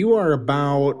Ryan, you are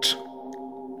about,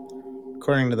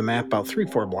 according to the map, about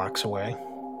 3-4 blocks away.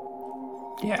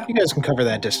 Yeah. You guys can cover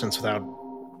that distance without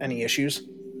any issues.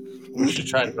 We should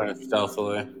try to run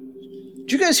stealthily.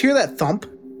 Did you guys hear that thump?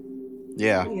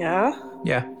 Yeah. Yeah.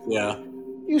 Yeah. Yeah.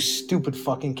 You stupid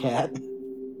fucking cat.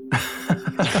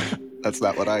 That's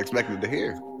not what I expected to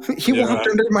hear. He Yeah. walked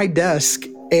under my desk,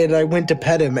 and I went to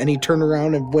pet him, and he turned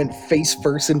around and went face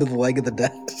first into the leg of the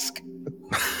desk.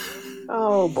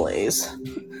 Oh, Blaze.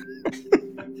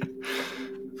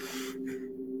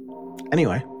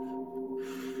 Anyway.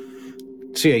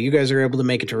 So yeah, you guys are able to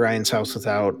make it to Ryan's house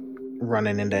without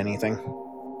running into anything.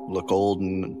 Look old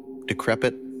and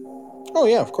decrepit. Oh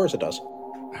yeah, of course it does.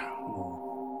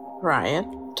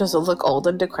 Ryan, does it look old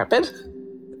and decrepit?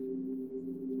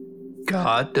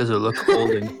 God, does it look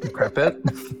old and decrepit?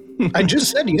 I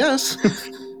just said yes.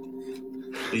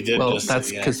 He did Well, just that's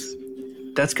say because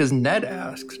yes. Ned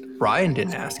asked. Ryan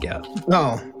didn't ask yet.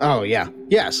 Oh yeah.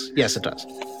 Yes, it does.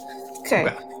 Okay.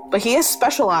 Okay. But he is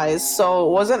specialized, so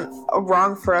it wasn't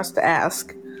wrong for us to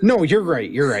ask. No, you're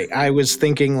right. I was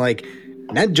thinking like,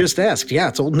 Ned just asked. Yeah,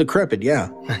 it's old and decrepit,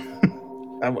 yeah.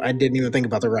 I didn't even think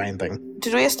about the Ryan thing.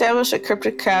 Did we establish that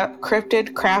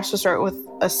cryptid crafts to start with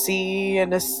a C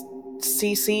and a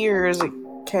CC, or is it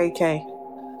KK?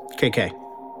 KK.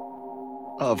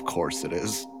 Of course it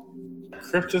is.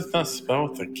 Cryptid's not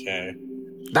spelled with a K.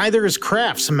 Neither is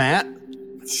crafts, Matt.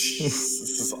 This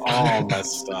is all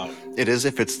messed up. It is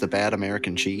if it's the bad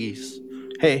American cheese.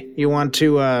 Hey, you want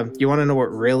to know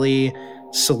what really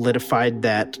solidified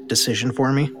that decision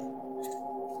for me?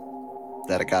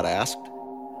 That it got asked.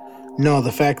 No,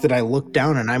 the fact that I looked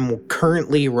down and I'm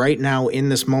currently right now in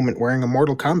this moment wearing a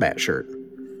Mortal Kombat shirt.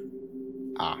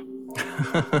 All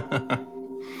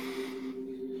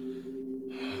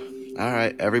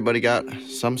right, everybody got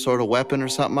some sort of weapon or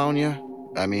something on you?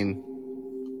 I mean,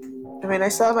 I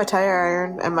still have my tire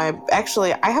iron and I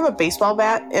have a baseball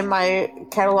bat in my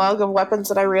catalog of weapons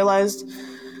that I realized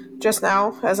just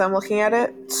now as I'm looking at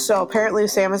it. So apparently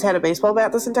Sam has had a baseball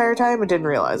bat this entire time and didn't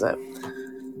realize it.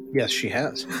 Yes, she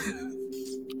has.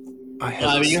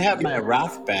 You have my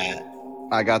rock bat.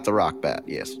 I got the rock bat,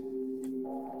 yes.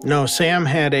 No, Sam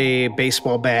had a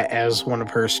baseball bat as one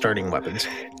of her starting weapons.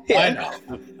 I know.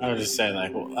 I was just saying,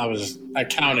 like, I was just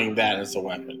accounting that as a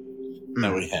weapon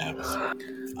that we have.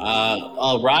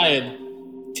 Ryan,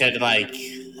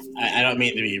 I don't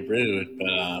mean to be rude,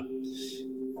 but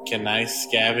can I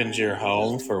scavenge your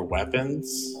home for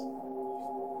weapons?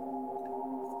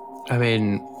 I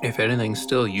mean, if anything's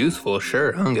still useful,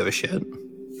 sure, I don't give a shit.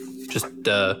 Just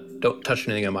don't touch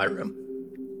anything in my room.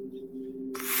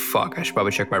 Fuck, I should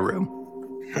probably check my room.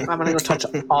 I'm gonna go touch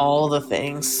all the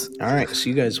things. All right, so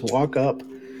you guys walk up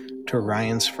to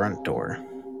Ryan's front door.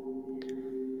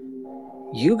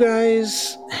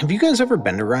 Have you guys ever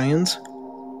been to Ryan's?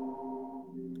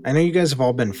 I know you guys have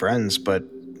all been friends, but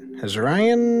has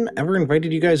Ryan ever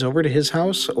invited you guys over to his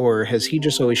house, or has he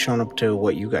just always shown up to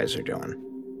what you guys are doing?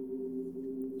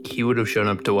 He would have shown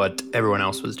up to what everyone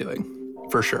else was doing,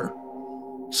 for sure.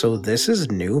 So this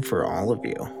is new for all of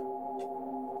you.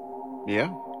 Yeah?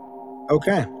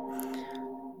 Okay.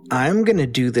 I'm going to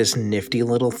do this nifty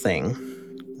little thing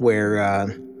where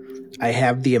I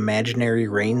have the imaginary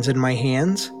reins in my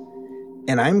hands,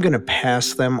 and I'm going to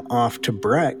pass them off to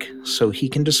Breck so he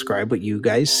can describe what you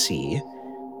guys see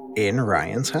in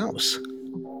Ryan's house.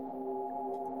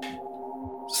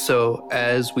 So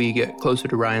as we get closer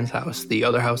to Ryan's house, the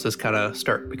other houses kind of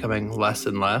start becoming less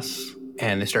and less,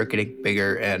 and they start getting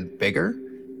bigger and bigger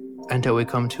until we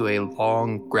come to a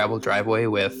long gravel driveway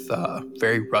with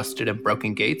very rusted and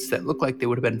broken gates that look like they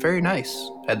would have been very nice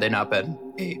had they not been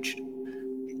aged.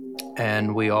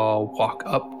 And we all walk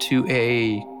up to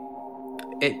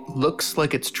it looks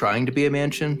like it's trying to be a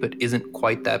mansion, but isn't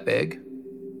quite that big,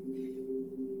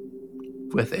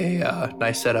 with a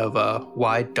nice set of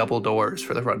wide double doors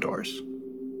for the front doors.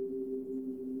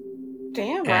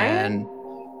 Damn, Ryan.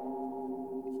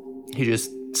 And he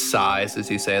just sighs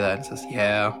as you say that and says,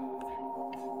 yeah,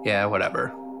 whatever.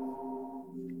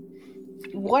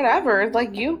 Whatever.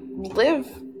 Like, you live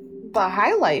the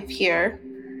high life here.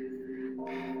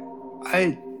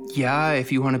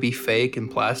 If you want to be fake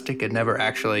and plastic and never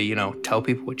actually, tell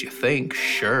people what you think,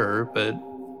 sure, but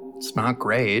it's not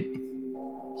great.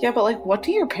 Yeah, but, like, what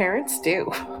do your parents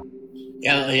do?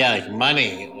 Yeah, like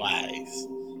money-wise.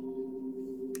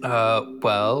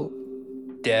 Well,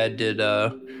 Dad did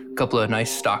couple of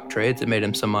nice stock trades that made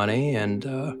him some money, and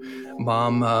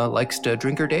mom likes to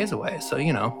drink her days away. So,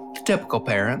 typical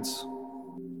parents.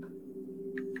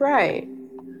 Right.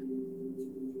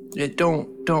 Don't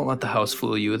let the house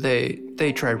fool you.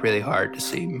 They try really hard to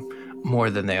seem more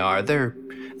than they are. They're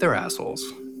assholes.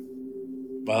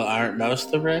 Well, aren't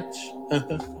most the rich?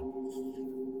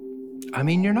 I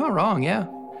mean, you're not wrong. Yeah.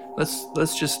 Let's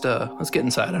get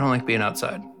inside. I don't like being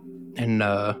outside. And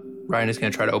Ryan is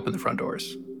gonna try to open the front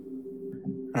doors.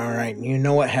 All right, you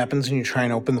know what happens when you try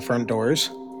and open the front doors?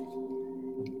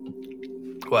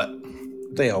 What?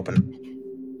 They open.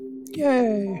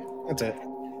 Yay! That's it.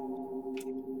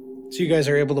 So you guys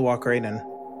are able to walk right in.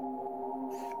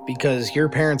 Because your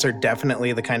parents are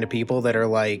definitely the kind of people that are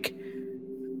like,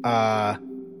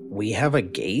 we have a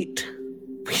gate.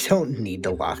 We don't need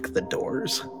to lock the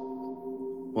doors.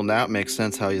 Well, now it makes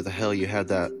sense how the hell you had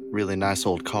that really nice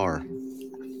old car.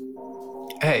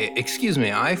 Hey, excuse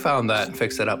me. I found that and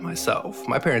fixed it up myself.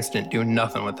 My parents didn't do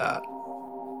nothing with that.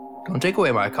 Don't take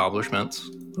away my accomplishments.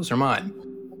 Those are mine.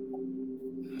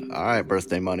 All right,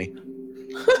 birthday money.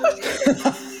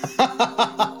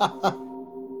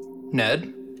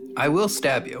 Ned, I will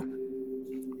stab you.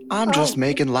 I'm just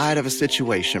making light of a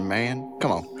situation, man.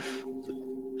 Come on.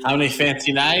 How many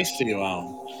fancy knives do you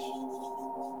own?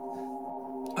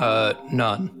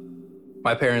 None.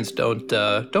 My parents don't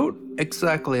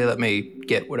exactly let me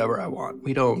get whatever I want.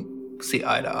 We don't see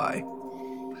eye to eye.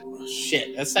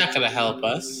 Shit, that's not gonna help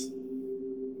us.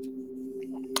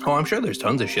 Oh, I'm sure there's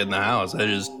tons of shit in the house.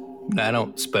 I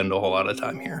don't spend a whole lot of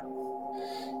time here.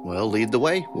 Well, lead the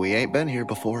way. We ain't been here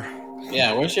before.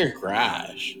 Yeah, where's your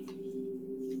garage?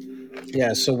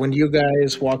 Yeah, so when you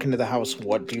guys walk into the house,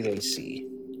 what do they see?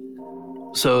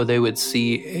 So they would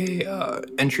see a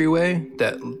entryway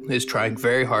that is trying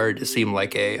very hard to seem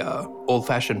like a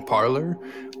old-fashioned parlor,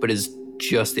 but is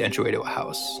just the entryway to a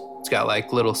house. It's got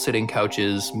like little sitting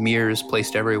couches, mirrors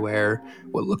placed everywhere,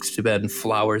 what looks to have been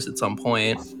flowers at some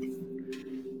point.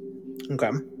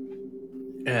 Okay.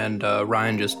 And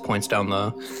Ryan just points down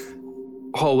the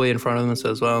hallway in front of him and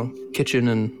says, well, kitchen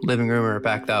and living room are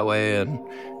back that way, and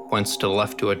points to the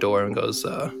left to a door and goes,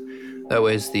 that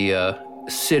way is the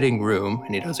sitting room,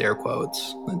 and he does air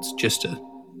quotes. It's just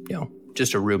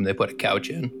a room they put a couch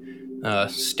in.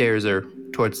 Stairs are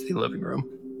towards the living room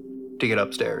to get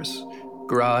upstairs.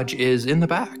 Garage is in the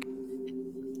back.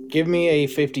 Give me a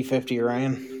 50-50,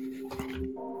 Ryan.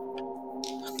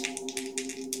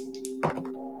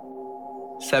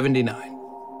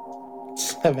 79.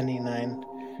 79.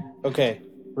 Okay.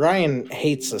 Ryan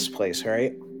hates this place,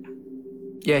 right?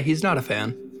 Yeah, he's not a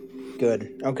fan.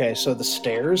 Good. Okay, so the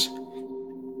stairs,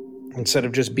 instead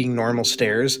of just being normal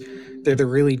stairs, they're the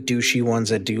really douchey ones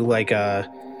that do like a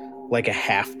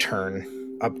half turn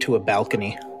up to a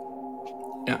balcony.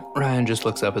 Yeah, Ryan just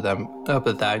looks up at that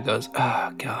and goes,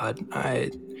 oh, God,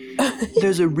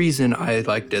 there's a reason I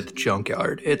liked it at the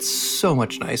junkyard. It's so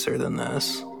much nicer than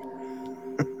this.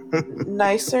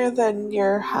 Nicer than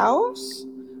your house?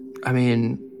 I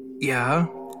mean, yeah,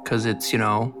 because it's,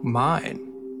 mine.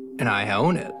 And I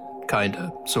own it.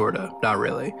 Kinda, sorta, not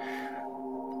really.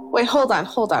 Wait, hold on.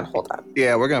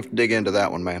 Yeah, we're gonna have to dig into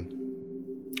that one, man.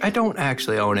 I don't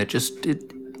actually own it,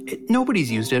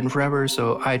 nobody's used it in forever,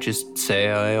 so I just say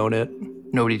I own it.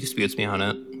 Nobody disputes me on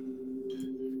it.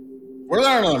 We're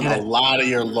learning a lot of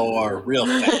your lore real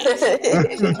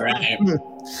fast. Right.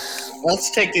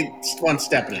 Let's take it one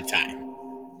step at a time.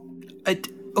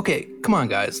 Okay, come on,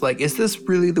 guys. Like, is this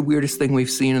really the weirdest thing we've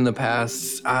seen in the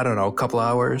past, I don't know, couple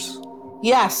hours?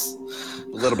 Yes. A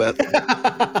little bit.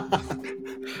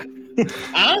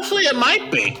 Honestly, it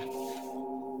might be.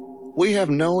 We have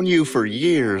known you for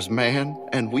years, man,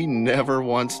 and we never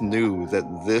once knew that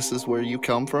this is where you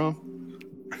come from.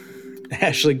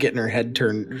 Ashley getting her head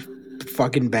turned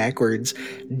fucking backwards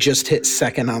just hit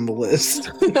second on the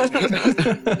list.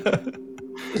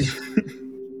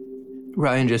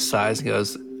 Ryan just sighs and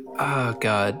goes, oh,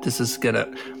 God, this is gonna...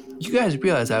 You guys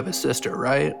realize I have a sister,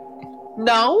 right?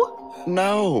 No.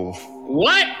 No.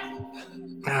 What?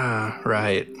 Ah,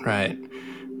 right.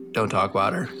 Don't talk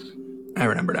about her. I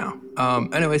remember now.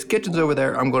 Anyways, kitchen's over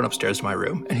there. I'm going upstairs to my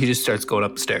room. And he just starts going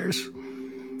up the stairs.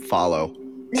 Follow.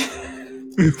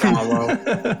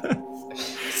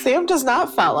 Sam does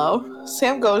not follow.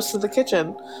 Sam goes to the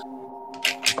kitchen.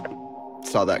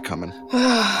 Saw that coming.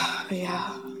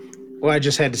 Yeah. Well, I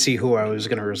just had to see who I was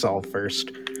going to resolve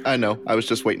first. I know. I was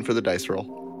just waiting for the dice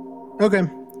roll. Okay.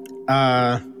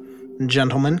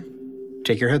 Gentlemen,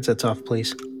 take your headsets off,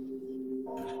 please.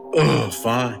 Oh,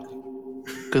 fine.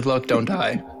 Good luck, don't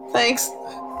die. Thanks.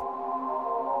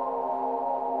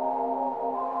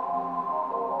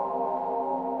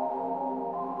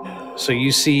 So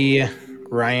you see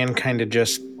Ryan kind of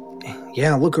just,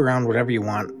 look around, whatever you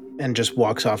want, and just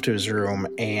walks off to his room,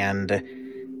 and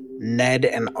Ned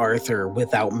and Arthur,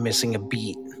 without missing a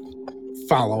beat,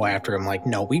 follow after him like,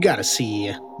 no, we gotta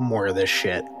see more of this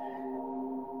shit.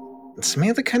 And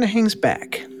Samantha kind of hangs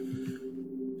back.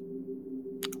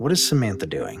 What is Samantha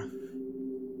doing?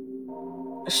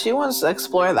 She wants to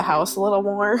explore the house a little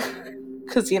more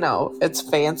because, it's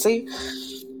fancy.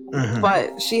 Mhm.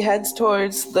 But she heads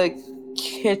towards the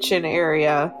kitchen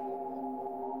area,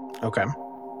 Okay.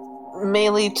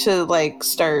 mainly to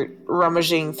start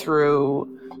rummaging through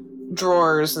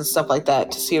drawers and stuff like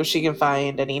that to see if she can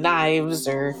find any knives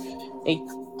or any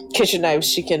kitchen knives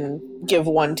she can give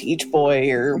one to each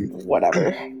boy or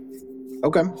whatever.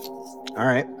 Okay. All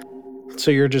right.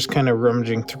 So you're just kind of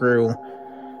rummaging through.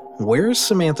 Where's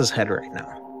Samantha's head right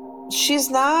now? She's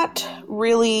not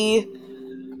really.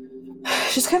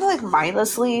 She's kind of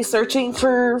mindlessly searching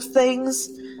for things,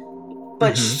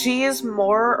 but she is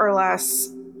more or less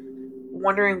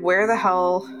wondering where the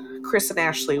hell Chris and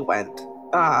Ashley went.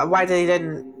 Why they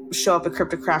didn't show up at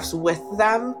Cryptic Crafts with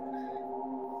them.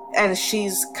 And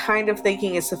she's kind of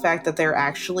thinking it's the fact that they're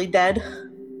actually dead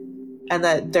and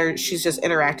that she's just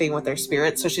interacting with their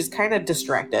spirits. So she's kind of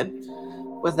distracted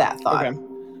with that thought. Okay.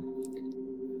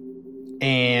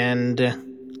 And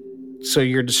so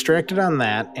you're distracted on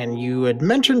that, and you had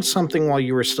mentioned something while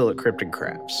you were still at Cryptic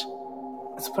Crafts.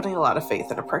 It's putting a lot of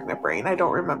faith in a pregnant brain. I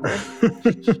don't remember.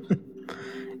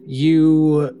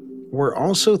 You were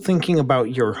also thinking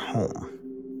about your home.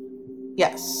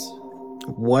 Yes.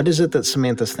 What is it that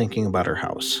Samantha's thinking about her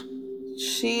house?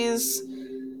 She's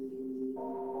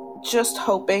just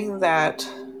hoping that,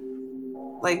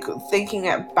 thinking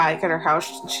back at her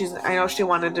house, I know she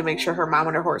wanted to make sure her mom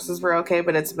and her horses were okay,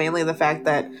 but it's mainly the fact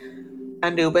that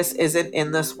Anubis isn't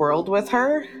in this world with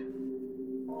her.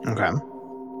 Okay.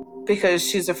 Because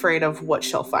she's afraid of what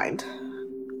she'll find.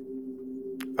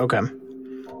 Okay.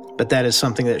 But that is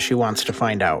something that she wants to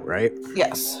find out, right?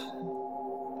 Yes.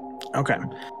 Okay.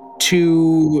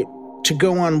 To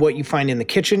go on what you find in the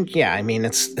kitchen, yeah, I mean,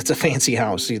 it's a fancy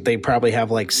house. They probably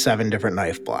have 7 different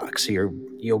knife blocks. So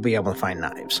you'll be able to find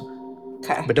knives.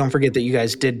 Okay. But don't forget that you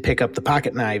guys did pick up the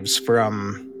pocket knives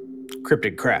from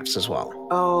Cryptic Crafts as well.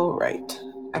 Oh, right.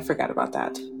 I forgot about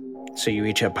that. So you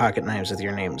each have pocket knives with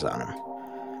your names on them.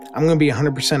 I'm going to be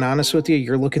 100% honest with you.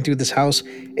 You're looking through this house.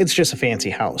 It's just a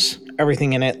fancy house.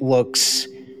 Everything in it looks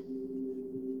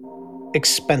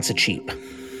expensive cheap.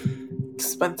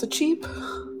 Expensive cheap?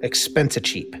 Expensive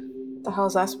cheap. The hell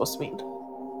is that supposed to mean?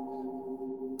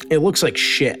 It looks like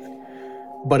shit,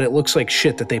 but it looks like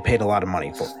shit that they paid a lot of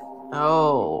money for.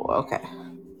 Oh, okay.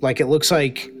 It looks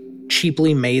like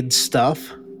cheaply made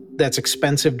stuff that's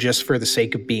expensive just for the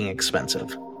sake of being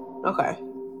expensive. Okay.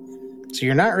 So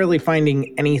you're not really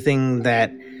finding anything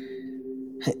that...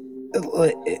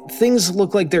 Things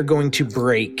look like they're going to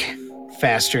break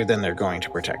faster than they're going to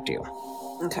protect you.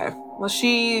 Okay. Well,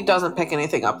 she doesn't pick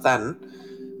anything up then.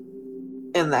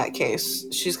 In that case,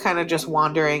 she's kind of just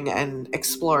wandering and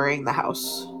exploring the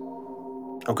house.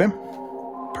 Okay.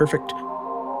 Perfect.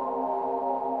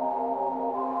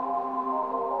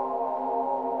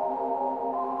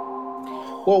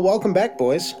 Well, welcome back,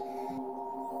 boys.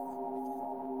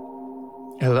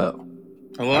 Hello.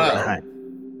 Hello.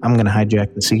 I'm gonna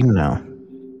hijack the scene now.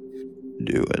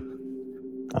 Do it.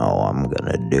 Oh, I'm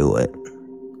gonna do it.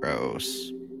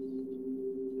 Gross.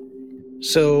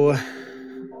 So,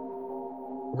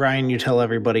 Ryan, you tell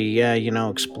everybody,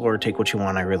 explore, take what you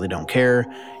want, I really don't care.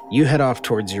 You head off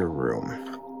towards your room.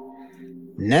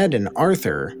 Ned and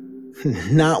Arthur,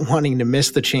 not wanting to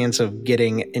miss the chance of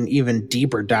getting an even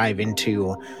deeper dive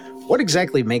into what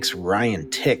exactly makes Ryan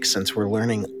tick since we're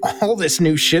learning all this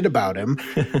new shit about him,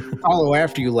 follow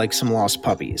after you like some lost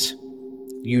puppies.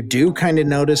 You do kind of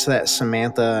notice that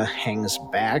Samantha hangs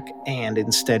back and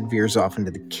instead veers off into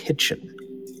the kitchen.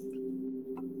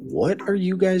 What are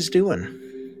you guys doing?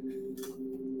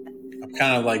 I'm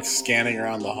kind of scanning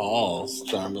around the halls,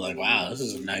 trying to be like, wow, this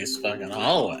is a nice fucking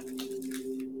hallway.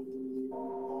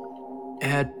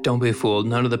 Don't be fooled.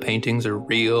 None of the paintings are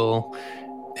real,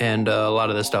 and a lot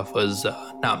of the stuff was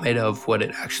not made of what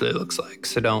it actually looks like.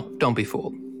 So don't be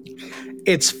fooled.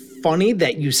 It's funny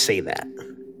that you say that.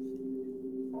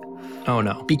 Oh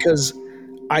no. Because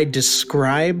I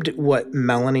described what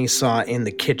Melanie saw in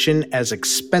the kitchen as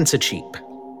expensive cheap.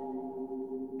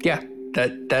 Yeah,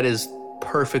 that is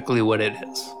perfectly what it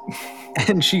is.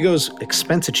 And she goes,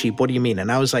 expensive cheap? What do you mean?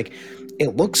 And I was like,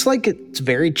 it looks like it's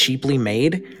very cheaply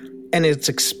made, and it's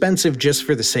expensive just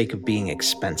for the sake of being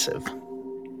expensive.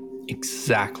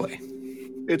 Exactly.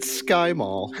 It's Sky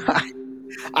Mall.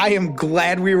 I am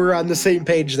glad we were on the same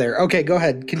page there. Okay, go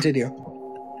ahead. Continue.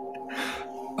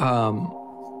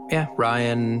 Yeah,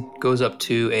 Ryan goes up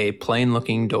to a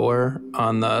plain-looking door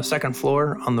on the second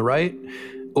floor on the right,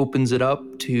 opens it up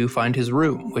to find his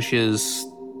room, which is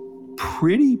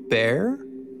pretty bare.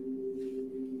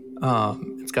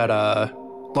 It's got a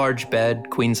large bed,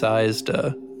 queen-sized,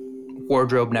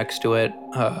 wardrobe next to it,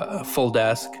 a full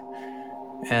desk,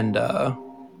 and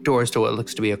doors to what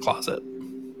looks to be a closet.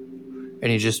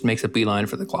 And he just makes a beeline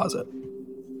for the closet.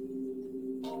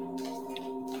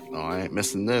 Oh, I ain't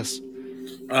missing this.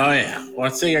 Oh yeah,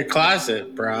 what's in your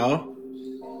closet, bro?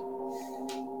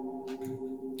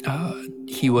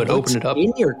 He would What's open it up.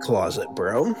 in your closet,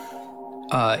 bro?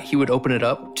 He would open it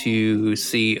up to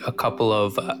see a couple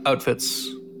of outfits,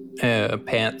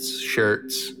 pants,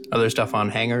 shirts, other stuff on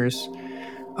hangers.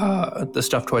 The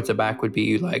stuff towards the back would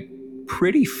be like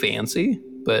pretty fancy,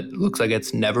 but looks like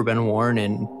it's never been worn,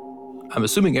 and I'm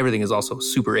assuming everything is also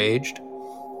super aged.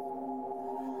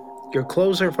 Your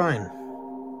clothes are fine.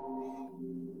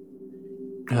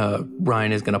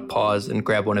 Ryan is going to pause and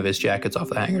grab one of his jackets off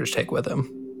the hanger to take with him.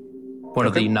 One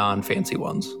of the non-fancy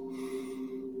ones.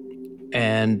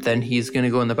 And then he's going to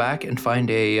go in the back and find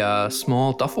a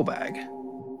small duffel bag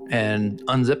and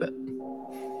unzip it.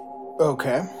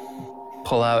 Okay.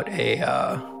 Pull out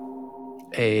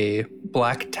a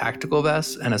black tactical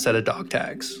vest and a set of dog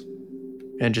tags.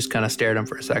 And just kind of stare at him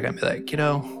for a second and be like,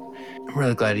 I'm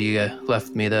really glad you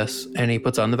left me this. And he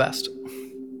puts on the vest.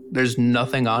 There's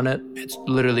nothing on it. It's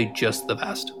literally just the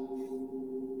vest.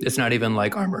 It's not even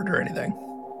like armored or anything.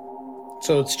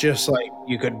 So it's just like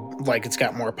you could, like, it's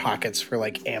got more pockets for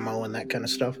like ammo and that kind of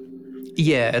stuff.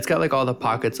 Yeah, it's got like all the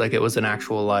pockets like it was an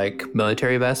actual like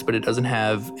military vest, but it doesn't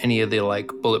have any of the like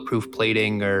bulletproof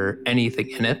plating or anything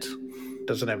in it.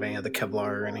 Doesn't have any of the Kevlar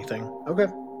or anything. Okay.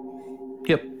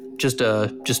 Yep, just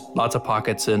lots of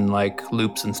pockets and like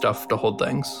loops and stuff to hold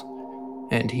things.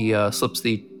 And he slips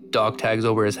the dog tags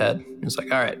over his head. He's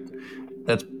like, all right,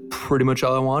 that's pretty much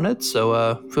all I wanted,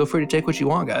 so feel free to take what you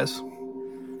want, guys.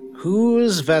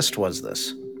 Whose vest was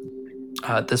this?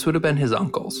 This would have been his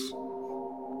uncle's,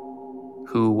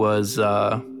 who was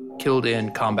killed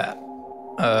in combat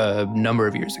a number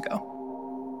of years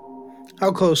ago.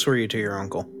 How close were you to your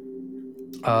uncle?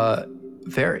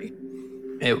 Very.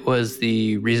 It was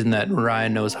the reason that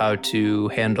Ryan knows how to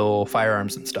handle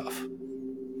firearms and stuff.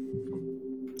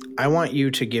 I want you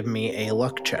to give me a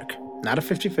luck check. Not a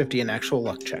 50-50, an actual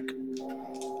luck check.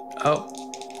 Oh.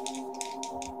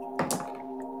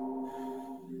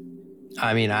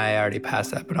 I mean, I already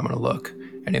passed that, but I'm going to look.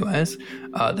 Anyways,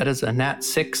 that is a nat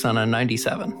 6 on a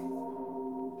 97.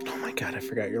 Oh my god, I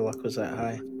forgot your luck was that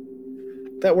high.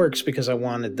 That works because I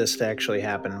wanted this to actually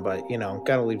happen, but,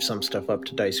 gotta leave some stuff up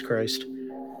to Dice Christ.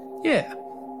 Yeah.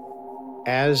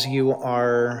 As you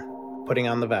are putting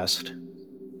on the vest,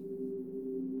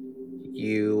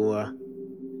 you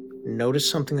notice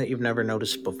something that you've never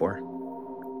noticed before.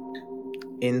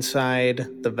 Inside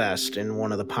the vest, in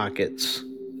one of the pockets,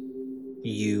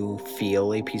 you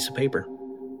feel a piece of paper.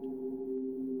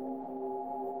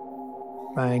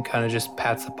 Ryan kind of just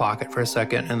pats the pocket for a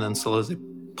second and then slowly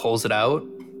pulls it out.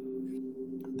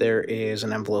 There is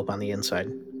an envelope on the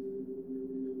inside.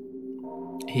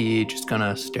 He just kind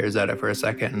of stares at it for a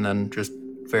second and then just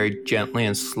very gently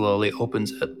and slowly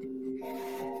opens it.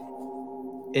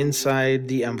 Inside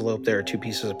the envelope, there are two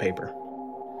pieces of paper.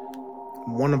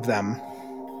 One of them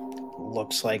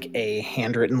looks like a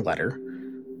handwritten letter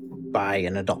by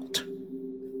an adult.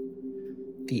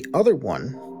 The other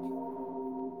one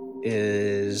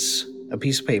is a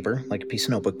piece of paper, like a piece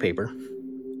of notebook paper,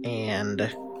 and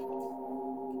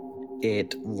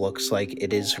it looks like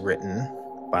it is written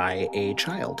by a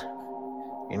child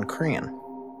in crayon.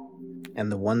 And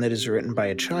the one that is written by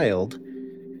a child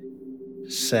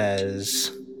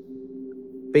says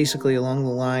basically along the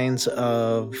lines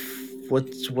of,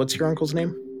 what's your uncle's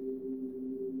name?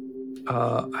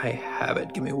 I have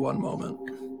it. Give me one moment.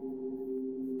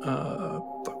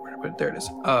 There it is.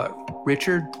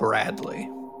 Richard Bradley.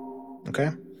 Okay.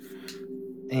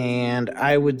 And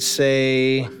I would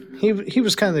say he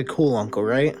was kind of the cool uncle,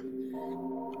 right?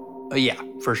 Yeah,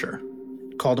 for sure.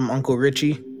 Called him Uncle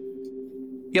Richie.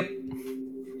 Yep.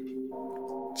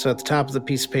 So at the top of the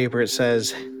piece of paper it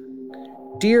says,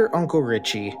 "Dear Uncle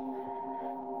Richie,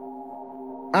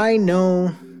 I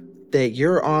know that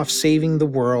you're off saving the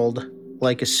world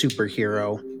like a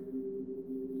superhero,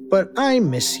 but I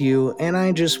miss you, and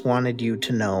I just wanted you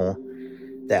to know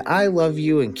that I love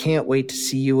you and can't wait to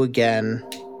see you again.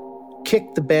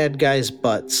 Kick the bad guys'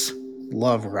 butts.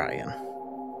 Love, Ryan."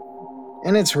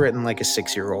 And it's written like a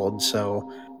 6-year-old,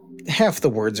 so half the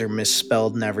words are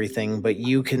misspelled and everything, but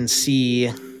you can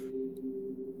see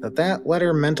that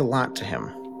letter meant a lot to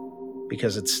him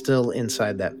because it's still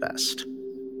inside that vest.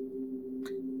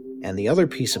 And the other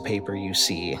piece of paper you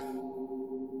see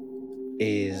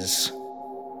is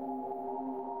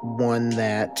one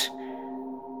that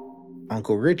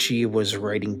Uncle Richie was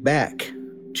writing back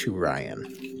to Ryan.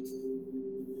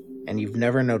 And you've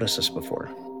never noticed this before.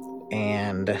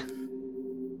 And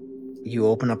you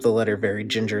open up the letter very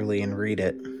gingerly and read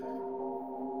it.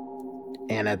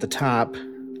 And at the top,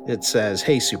 it says,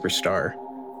 "Hey, Superstar,"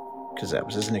 because that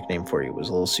was his nickname for you, was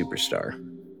Little Superstar.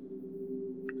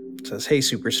 It says, "Hey,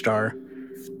 Superstar,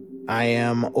 I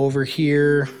am over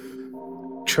here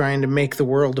trying to make the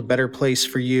world a better place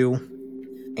for you,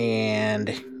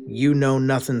 and you know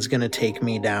nothing's gonna take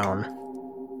me down.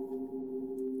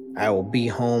 I will be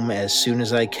home as soon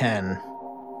as I can,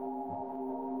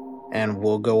 and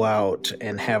we'll go out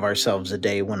and have ourselves a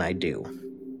day when I do.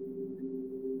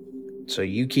 So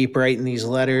you keep writing these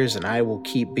letters, and I will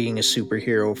keep being a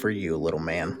superhero for you, little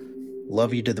man.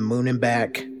 Love you to the moon and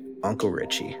back, Uncle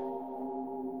Richie."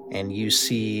 And you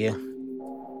see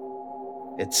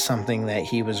it's something that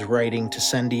he was writing to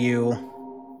send to you,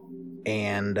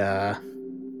 and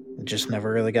just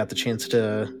never really got the chance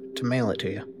to mail it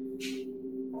to you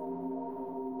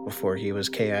before he was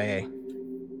KIA.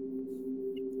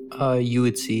 You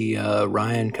would see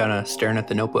Ryan kind of staring at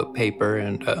the notebook paper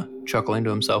and chuckling to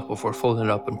himself before folding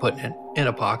it up and putting it in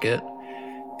a pocket.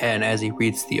 And as he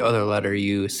reads the other letter,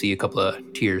 you see a couple of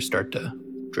tears start to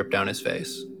drip down his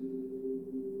face.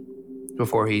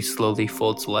 Before he slowly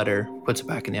folds the letter, puts it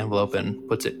back in the envelope, and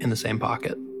puts it in the same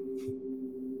pocket.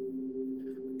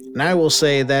 And I will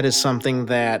say that is something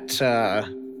that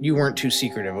you weren't too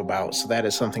secretive about, so that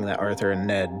is something that Arthur and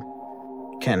Ned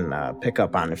can pick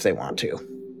up on if they want to.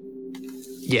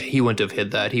 Yeah, he wouldn't have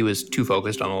hid that. He was too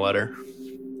focused on the letter.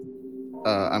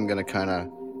 I'm going to kind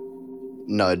of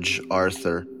nudge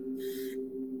Arthur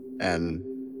and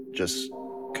just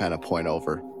kind of point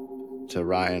over to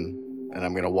Ryan. And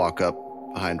I'm going to walk up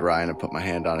behind Ryan and put my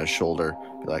hand on his shoulder.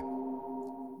 Be like,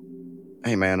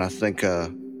 "Hey, man, I think I'll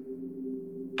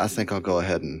go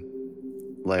ahead and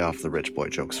lay off the rich boy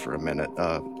jokes for a minute.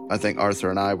 I think Arthur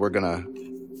and I, we're going to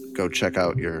go check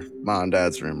out your mom and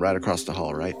dad's room right across the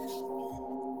hall, right?"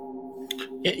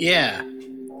 Yeah.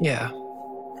 Yeah.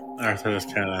 Arthur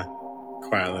just kind of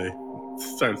quietly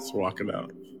starts walking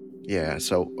out. Yeah,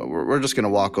 so we're just going to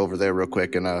walk over there real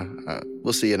quick, and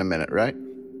we'll see you in a minute, right?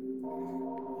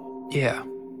 Yeah.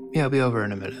 Yeah, I'll be over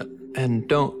in a minute. And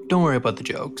don't worry about the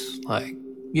jokes. Like,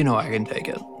 you know I can take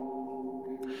it.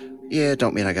 Yeah,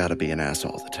 don't mean I gotta be an ass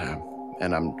all the time.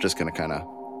 And I'm just gonna kind of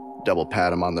double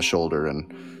pat him on the shoulder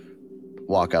and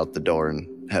walk out the door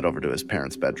and head over to his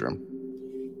parents' bedroom.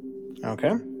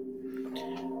 Okay.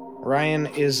 Ryan,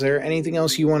 is there anything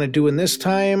else you want to do in this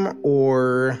time,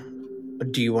 or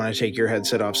do you want to take your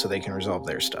headset off so they can resolve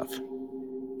their stuff?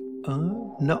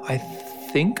 No, I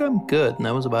think I'm good, and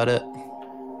that was about it.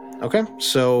 Okay,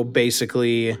 so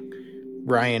basically,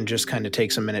 Ryan just kind of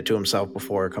takes a minute to himself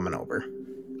before coming over.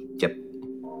 Yep.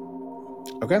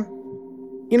 Okay.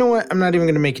 You know what? I'm not even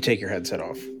going to make you take your headset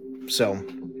off. So,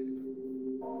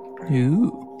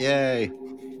 Ooh. Yay.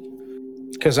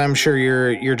 because I'm sure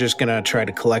you're just going to try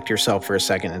to collect yourself for a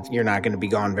second. You're not going to be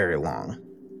gone very long.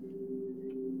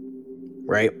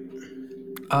 Right?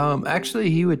 Actually,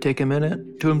 he would take a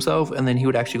minute to himself, and then he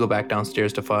would actually go back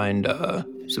downstairs to find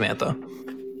Samantha.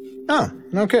 Oh,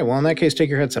 okay. Well, in that case, take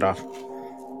your headset off.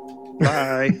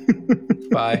 Bye.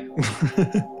 Bye.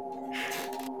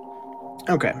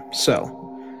 Okay,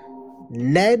 so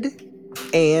Ned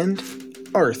and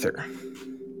Arthur.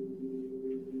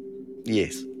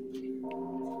 Yes.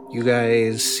 You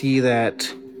guys see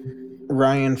that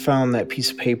Ryan found that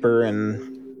piece of paper, and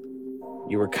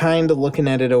you were kind of looking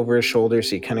at it over his shoulder,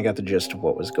 so you kind of got the gist of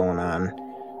what was going on.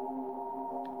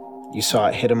 You saw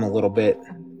it hit him a little bit.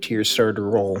 Tears started to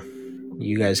roll.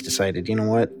 You guys decided, you know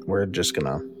what? We're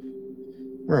gonna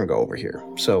go over here.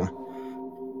 So,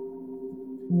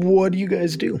 what do you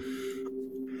guys do?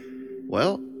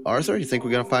 Well, Arthur, you think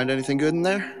we're gonna find anything good in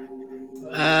there?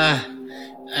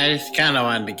 I just kind of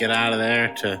wanted to get out of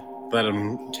there to let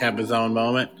him have his own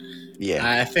moment. Yeah.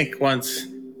 I think once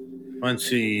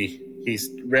he's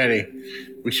ready,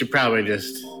 we should probably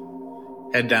just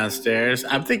head downstairs.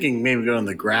 I'm thinking maybe go in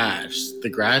the garage. The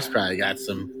garage probably got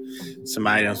some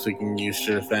items we can use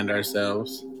to defend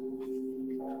ourselves.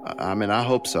 I mean, I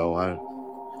hope so.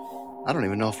 I don't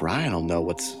even know if Ryan will know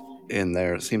what's in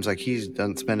there. It seems like he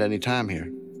doesn't spend any time here.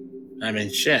 I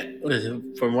mean, shit.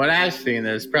 From what I've seen,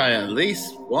 there's probably at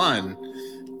least one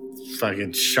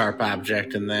fucking sharp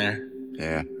object in there.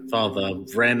 Yeah. with all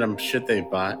the random shit they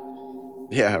bought.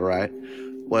 Yeah, right.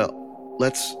 Well,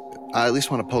 I at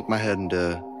least want to poke my head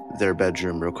into their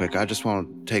bedroom real quick. I just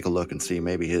want to take a look and see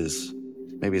maybe his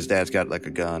dad's got like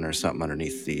a gun or something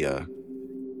underneath the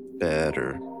bed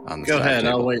or on the Go side ahead,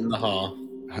 table. I'll wait in the hall.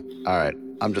 All right,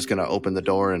 I'm just gonna open the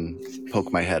door and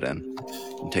poke my head in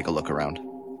and take a look around.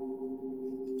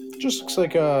 Just looks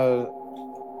like a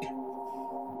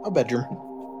bedroom.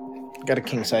 Got a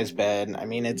king size bed. I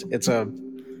mean, it's a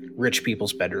rich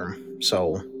people's bedroom,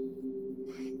 so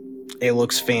it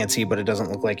looks fancy, but it doesn't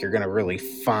look like you're gonna really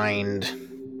find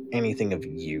anything of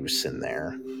use in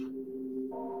there.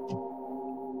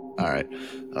 All right,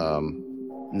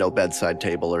 no bedside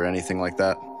table or anything like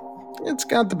that. It's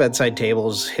got the bedside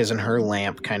tables, his and her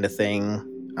lamp kind of thing.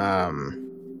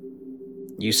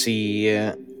 You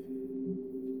see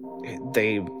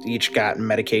they each got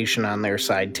medication on their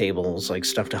side tables, like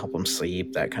stuff to help them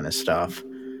sleep, that kind of stuff.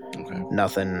 Okay.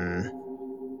 Nothing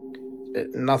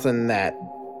that,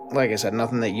 like I said,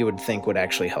 nothing that you would think would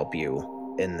actually help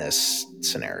you in this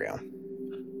scenario.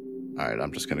 All right,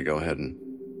 I'm just gonna go ahead and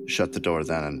shut the door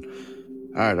then. And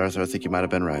all right, Arthur, I think you might have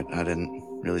been right. I didn't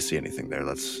really see anything there.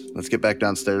 Let's get back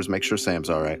downstairs, make sure Sam's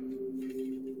all right.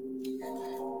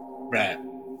 Right.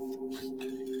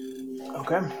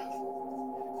 Okay.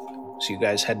 So you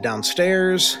guys head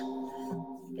downstairs,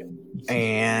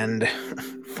 and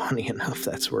funny enough,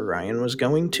 that's where Ryan was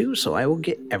going to, so I will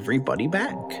get everybody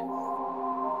back.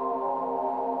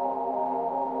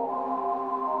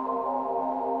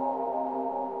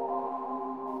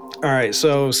 All right,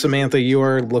 so Samantha, you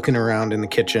are looking around in the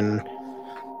kitchen.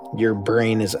 Your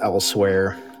brain is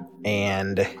elsewhere,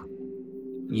 and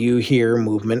you hear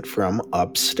movement from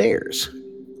upstairs.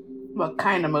 What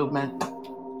kind of movement?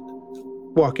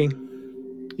 Walking.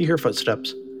 You hear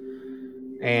footsteps.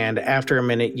 And after a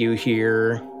minute, you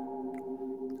hear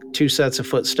 2 sets of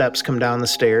footsteps come down the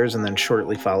stairs, and then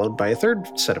shortly followed by a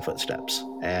 3rd set of footsteps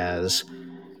as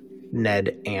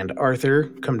Ned and Arthur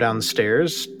come down the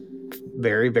stairs,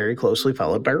 very, very closely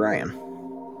followed by Ryan.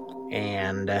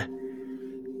 And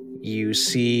you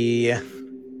see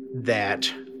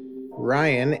that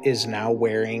Ryan is now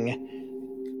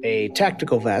wearing a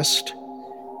tactical vest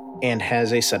and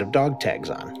has a set of dog tags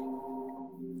on.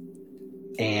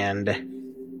 And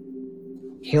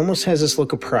he almost has this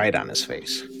look of pride on his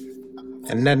face.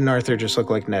 And Ned and Arthur just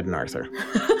look like Ned and Arthur.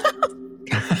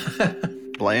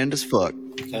 Bland as fuck.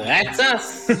 That's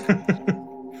us.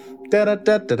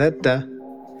 Da-da-da-da-da-da.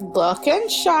 Looking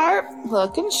sharp.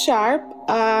 Looking sharp.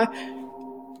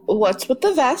 What's with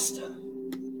the vest?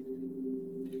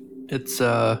 It's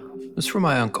for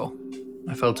my uncle.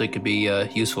 I felt it could be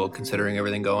useful considering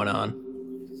everything going on.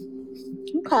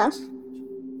 Okay.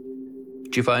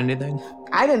 Did you find anything?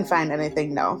 I didn't find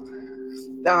anything, no.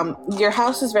 Your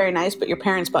house is very nice, but your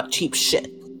parents bought cheap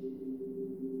shit.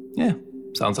 Yeah,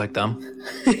 sounds like them.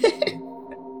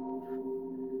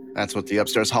 That's what the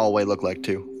upstairs hallway looked like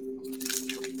too.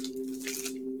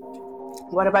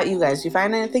 What about you guys? You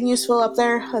find anything useful up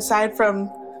there aside from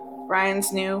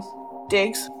Ryan's new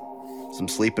digs? Some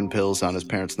sleeping pills on his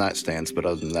parents' nightstands, but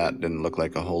other than that, didn't look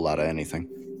like a whole lot of anything.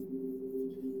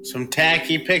 Some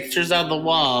tacky pictures on the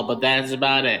wall, but that's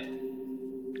about it.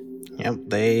 Yep,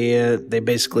 they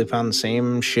basically found the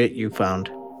same shit you found.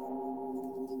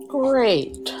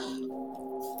 Great.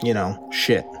 You know,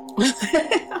 shit.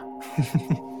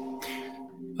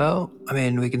 Well, I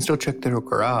mean, we can still check their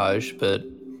garage, but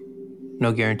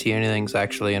no guarantee anything's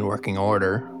actually in working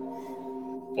order.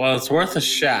 Well, it's worth a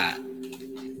shot.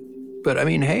 But I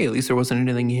mean, hey, at least there wasn't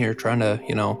anything here trying to,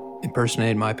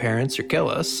 impersonate my parents or kill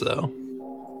us, so.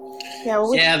 Yeah,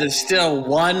 well, Yeah, there's still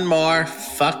one more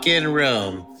fucking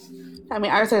room. I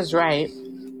mean, Arthur's right.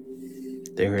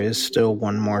 There is still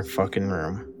one more fucking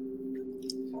room.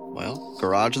 Well,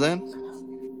 garage then?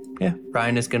 Yeah,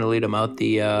 Ryan is going to lead him out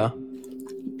the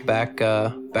back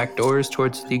doors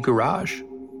towards the garage,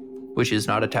 which is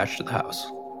not attached to the house.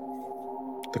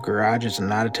 The garage is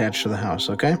not attached to the house,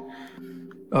 okay?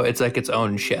 Oh, it's like its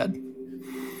own shed.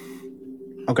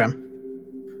 Okay.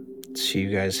 So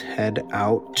you guys head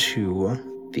out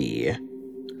to the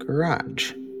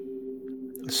garage.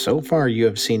 So far, you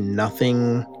have seen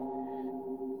nothing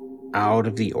out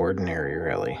of the ordinary,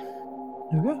 really.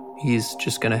 Okay. He's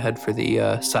just going to head for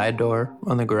the side door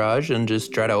on the garage and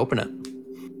just try to open it.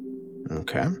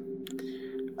 Okay.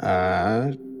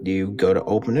 You go to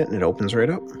open it, and it opens right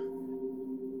up.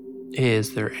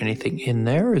 Is there anything in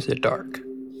there, or is it dark?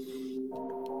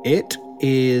 It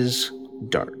is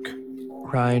dark.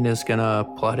 Ryan is going to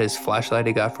pull out his flashlight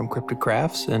he got from Cryptic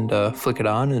Crafts and flick it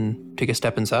on and take a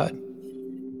step inside.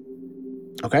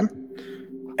 Okay.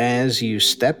 As you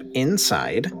step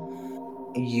inside,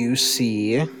 you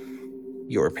see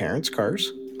your parents'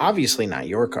 cars. Obviously not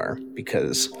your car,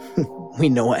 because we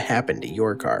know what happened to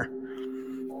your car.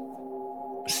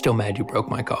 Still mad you broke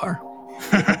my car.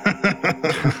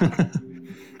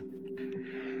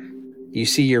 You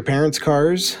see your parents'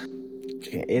 cars.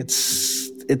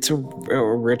 It's a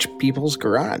rich people's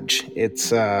garage.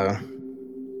 It's your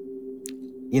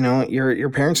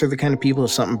parents are the kind of people,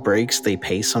 if something breaks, they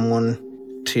pay someone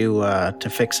to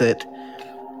fix it.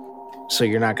 So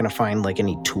you're not going to find like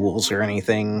any tools or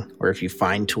anything, or if you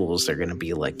find tools, they're going to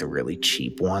be like the really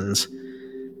cheap ones.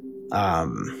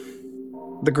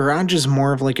 The garage is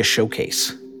more of like a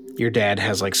showcase. Your dad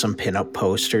has like some pinup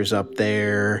posters up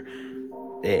there.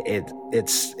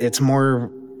 It's more,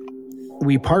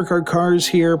 we park our cars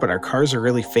here, but our cars are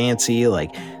really fancy.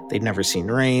 Like, they've never seen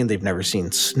rain, they've never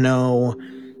seen snow.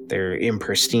 They're in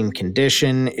pristine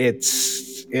condition.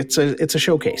 It's a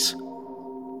showcase.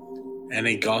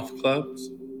 Any golf clubs?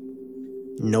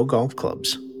 No golf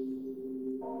clubs.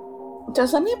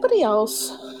 Does anybody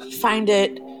else find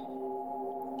it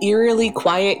eerily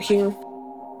quiet here?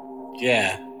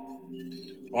 Yeah.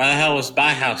 Why the hell was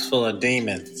my house full of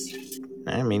demons?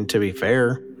 I mean, to be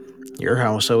fair, your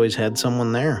house always had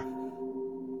someone there.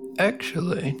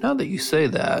 Actually, now that you say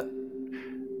that,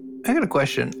 I got a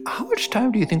question. How much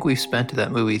time do you think we've spent at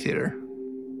that movie theater?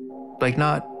 Like,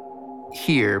 not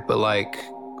here, but like,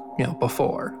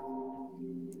 before.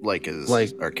 Like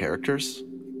our characters?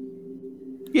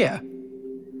 Yeah.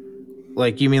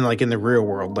 Like, you mean like in the real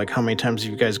world? Like, how many times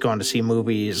have you guys gone to see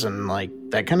movies and like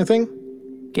that kind of thing?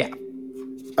 Yeah.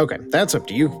 Okay, that's up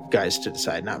to you guys to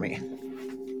decide, not me.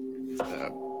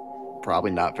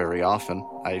 Probably not very often.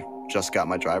 I just got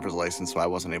my driver's license, so I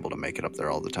wasn't able to make it up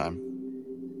there all the time.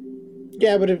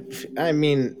 Yeah, but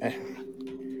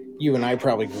you and I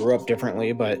probably grew up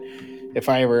differently, but if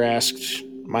I ever asked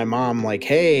my mom, like,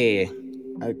 hey,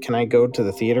 can I go to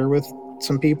the theater with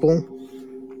some people?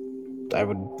 I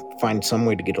would find some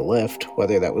way to get a lift,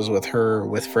 whether that was with her,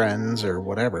 with friends, or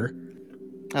whatever.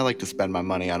 I like to spend my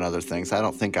money on other things. I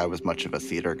don't think I was much of a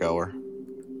theater goer.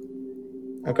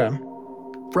 Okay.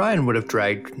 Brian would have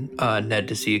dragged Ned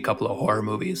to see a couple of horror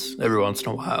movies every once in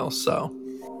a while, so.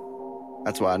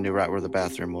 That's why I knew right where the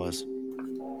bathroom was.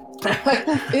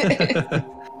 I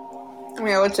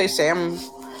mean, I would say Sam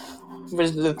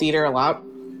visited the theater a lot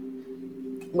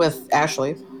with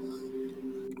Ashley.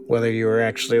 Whether you were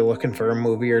actually looking for a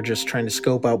movie or just trying to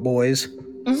scope out boys.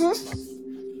 Mm-hmm.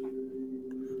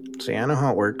 See, I know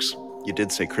how it works. You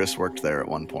did say Chris worked there at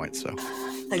one point, so.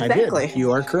 Exactly. I did.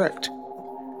 You are correct.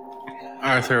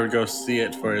 Arthur would go see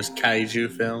it for his kaiju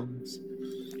films.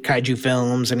 Kaiju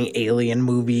films, any alien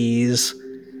movies.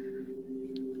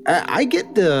 I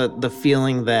get the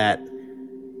feeling that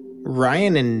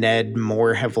Ryan and Ned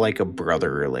more have like a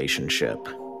brother relationship.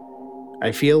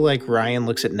 I feel like Ryan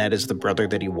looks at Ned as the brother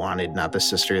that he wanted, not the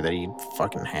sister that he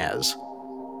fucking has.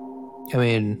 I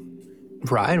mean,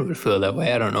 Ryan would feel that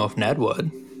way. I don't know if Ned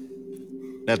would.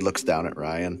 Ned looks down at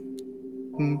Ryan.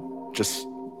 Just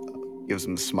gives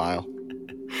him a smile.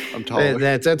 I'm taller.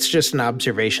 That's just an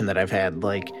observation that I've had.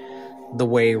 Like, the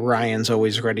way Ryan's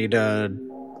always ready to...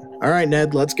 All right,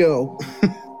 Ned, let's go.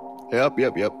 Yep.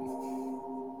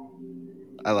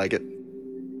 I like it.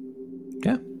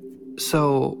 Yeah.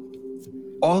 So,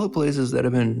 all the places that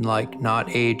have been, like, not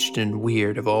aged and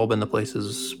weird have all been the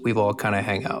places we've all kind of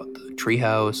hang out. The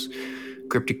treehouse,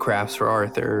 Cryptic Crafts for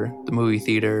Arthur, the movie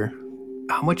theater.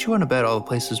 How much you want to bet all the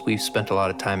places we've spent a lot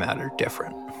of time at are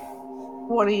different?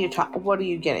 What are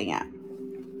you getting at?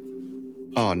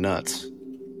 Oh, nuts.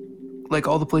 Like,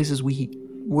 all the places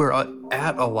we're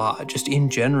at a lot, just in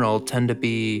general, tend to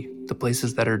be the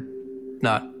places that are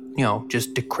not,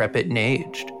 just decrepit and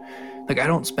aged. Like, I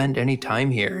don't spend any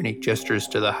time here, any gestures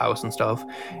to the house and stuff,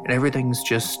 and everything's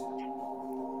just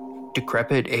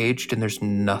decrepit, aged, and there's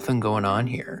nothing going on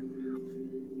here.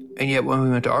 And yet, when we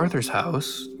went to Arthur's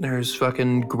house, there's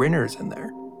fucking grinners in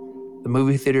there. The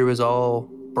movie theater was all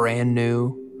brand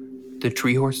new. The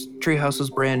treehouse was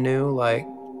brand new. Like,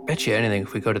 bet you anything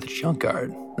if we go to the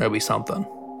junkyard, there'll be something.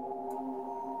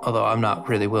 Although I'm not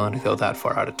really willing to go that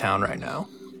far out of town right now.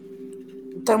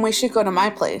 Then we should go to my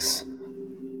place.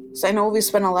 So I know we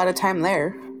spent a lot of time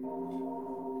there.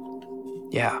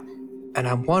 Yeah. And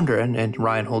I'm wondering, and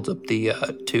Ryan holds up the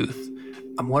tooth,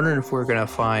 I'm wondering if we're going to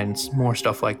find more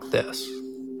stuff like this.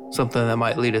 Something that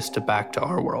might lead us back to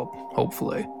our world,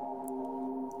 hopefully.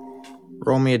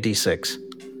 Roll me a d6.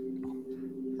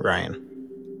 Ryan.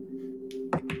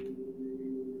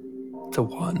 It's a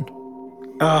 1.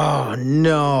 Oh,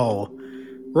 no.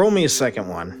 Roll me a second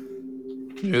one.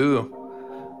 Ooh.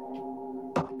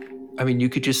 I mean, you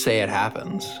could just say it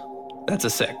happens. That's a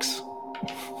 6.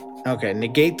 Okay,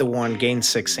 negate the 1, gain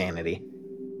 6 sanity.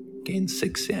 Gain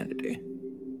 6 sanity.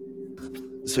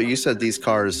 So you said these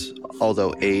cars,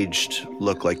 although aged,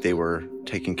 look like they were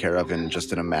taken care of in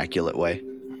just an immaculate way.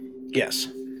 Yes.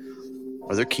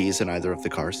 Are there keys in either of the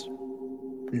cars?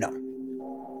 No.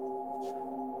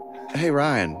 Hey,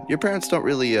 Ryan, your parents don't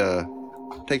really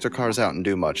take their cars out and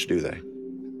do much, do they?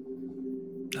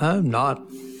 Not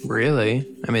really.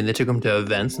 I mean, they took them to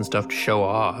events and stuff to show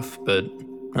off, but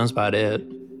that's about it.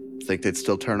 Think they'd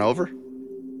still turn over?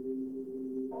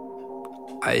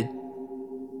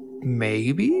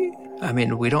 Maybe? I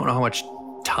mean, we don't know how much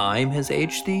time has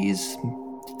aged these.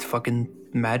 Fucking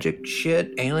magic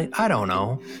shit. Alien. I don't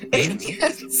know.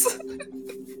 Aliens.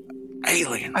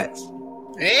 Aliens.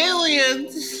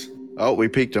 Aliens! Oh, we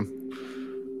peeked them.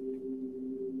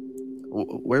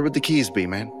 Where would the keys be,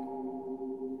 man?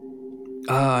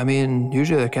 I mean,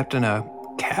 usually they're kept in a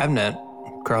cabinet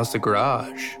across the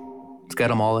garage. It's got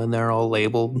them all in there, all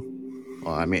labeled.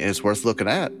 Well, I mean, it's worth looking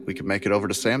at. We could make it over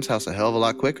to Sam's house a hell of a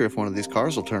lot quicker if one of these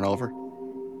cars will turn over.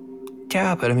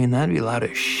 Yeah, but I mean, that'd be loud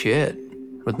as shit.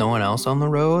 With no one else on the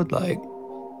road, like,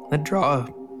 that'd draw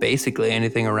basically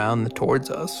anything around towards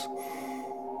us.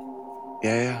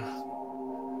 Yeah.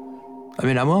 I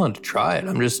mean, I'm willing to try it.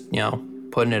 I'm just,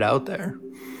 putting it out there.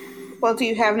 Well, do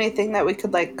you have anything that we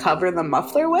could, like, cover the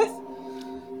muffler with?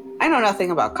 I know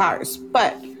nothing about cars,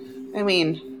 but, I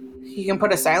mean, you can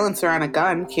put a silencer on a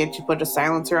gun. Can't you put a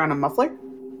silencer on a muffler?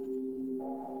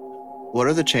 What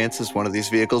are the chances one of these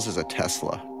vehicles is a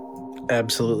Tesla?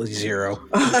 Absolutely 0.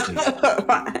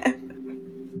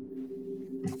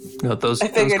 No, those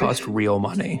cost real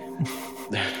money.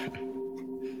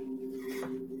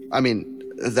 I mean,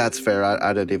 that's fair.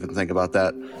 I didn't even think about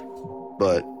that.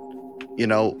 But,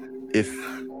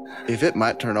 if it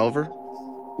might turn over,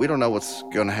 we don't know what's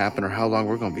going to happen or how long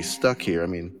we're going to be stuck here. I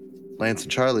mean, Lance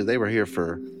and Charlie, they were here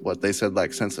for, what they said,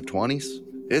 like, since the 20s?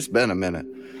 It's been a minute.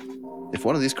 If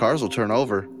one of these cars will turn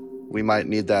over, we might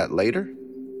need that later?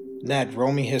 Ned,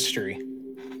 roll me history.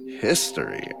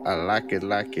 History? I like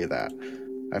that.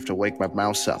 I have to wake my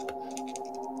mouse up.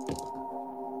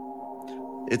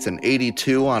 It's an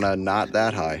 82 on a not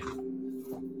that high.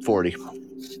 40.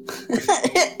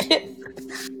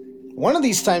 One of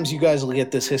these times you guys will get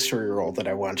this history roll that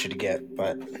I want you to get,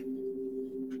 but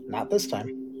not this time.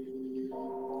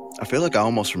 I feel like I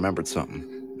almost remembered something.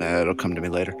 It'll come to me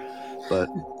later. But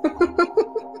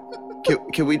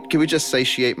can we just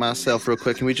satiate myself real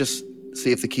quick? Can we just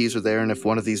see if the keys are there and if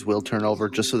one of these will turn over,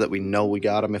 just so that we know we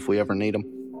got them if we ever need them?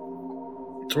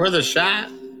 It's worth a shot.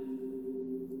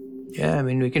 Yeah, I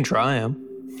mean, we can try them.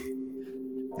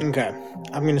 Okay.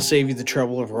 I'm going to save you the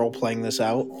trouble of role-playing this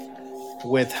out.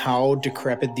 With how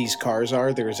decrepit these cars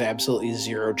are, there is absolutely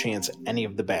 0 chance any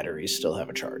of the batteries still have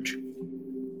a charge.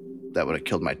 That would have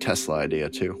killed my Tesla idea,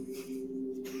 too.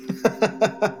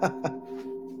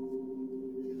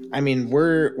 I mean,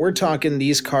 we're talking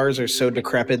these cars are so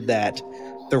decrepit that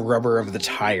the rubber of the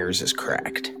tires is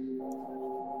cracked.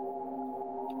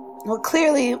 Well,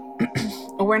 clearly,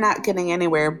 we're not getting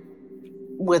anywhere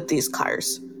with these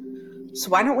cars. So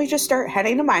why don't we just start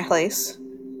heading to my place?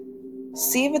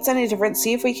 See if it's any different.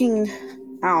 See if we can,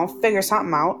 figure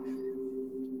something out.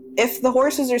 If the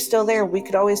horses are still there, we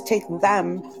could always take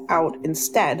them out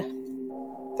instead.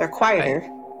 They're quieter.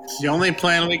 It's the only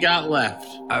plan we got left.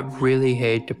 I really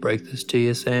hate to break this to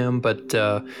you, Sam, but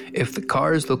if the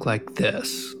cars look like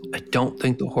this, I don't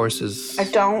think the horses... I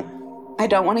don't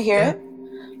want to hear it.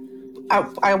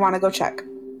 I want to go check.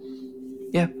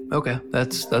 Yeah, okay.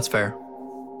 That's fair.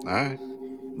 All right.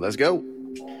 Let's go.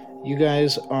 You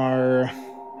guys are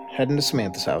heading to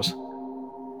Samantha's house.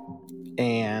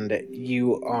 And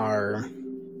you are...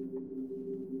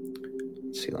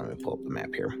 Let's see, let me pull up the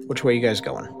map here. Which way are you guys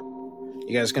going?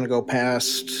 You guys going to go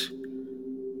past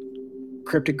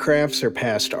Cryptic Crafts or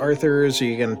past Arthur's? Are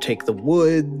you going to take the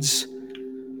woods?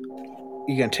 Are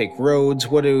you going to take roads?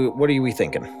 What are we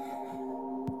thinking?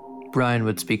 Brian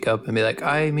would speak up and be like,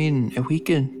 I mean,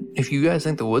 if you guys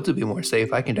think the woods would be more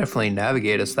safe, I can definitely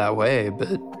navigate us that way.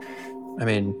 But, I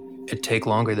mean, it'd take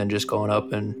longer than just going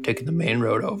up and taking the main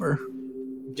road over.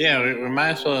 Yeah, we might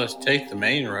as well just take the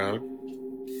main road.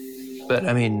 But,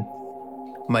 I mean,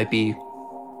 might be,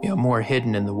 more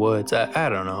hidden in the woods. I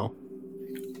don't know.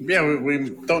 Yeah, we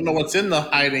don't know what's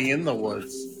hiding in the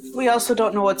woods. We also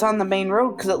don't know what's on the main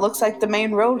road, because it looks like the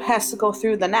main road has to go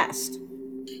through the nest.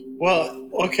 Well,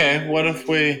 okay, what if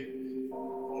we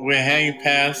hang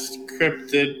past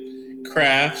Cryptid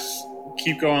Crafts,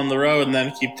 keep going the road, and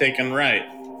then keep taking right?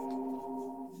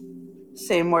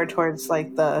 Say more towards,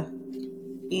 like, the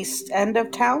east end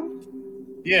of town?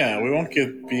 Yeah, we won't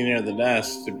be near the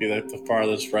nest to be like the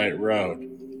farthest right road.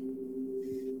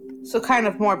 So kind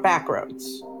of more back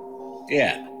roads.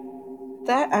 Yeah.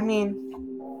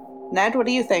 Ned, what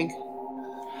do you think?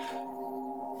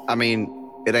 I mean,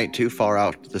 it ain't too far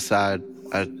out to the side.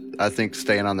 I think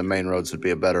staying on the main roads would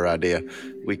be a better idea.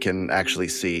 We can actually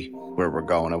see where we're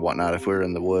going and whatnot. If we're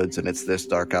in the woods and it's this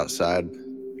dark outside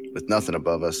with nothing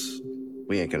above us,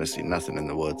 we ain't gonna see nothing in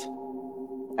the woods.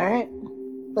 All right,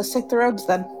 let's take the roads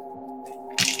then.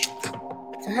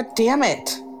 God damn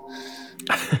it.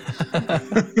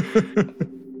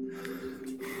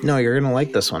 No, you're going to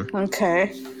like this one.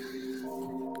 Okay.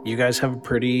 You guys have a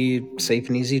pretty safe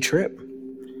and easy trip.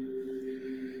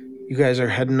 You guys are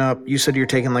heading up. You said you're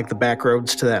taking like the back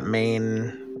roads to that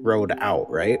main road out,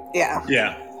 right? Yeah.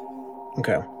 Yeah.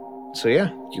 Okay. So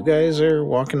yeah, you guys are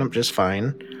walking up just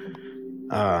fine.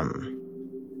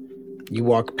 You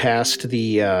walk past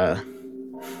the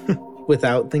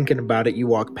without thinking about it, you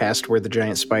walk past where the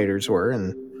giant spiders were,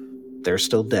 and they're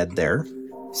still dead there.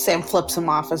 Sam flips him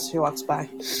off as he walks by.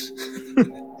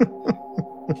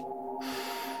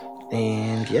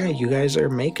 And yeah, you guys are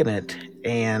making it.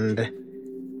 And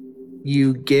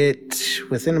you get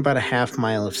within about a half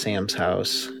mile of Sam's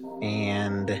house,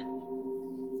 and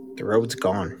the road's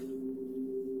gone.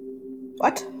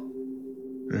 What?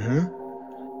 Mm-hmm.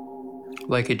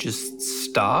 Like it just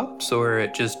stops or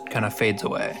it just kind of fades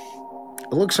away?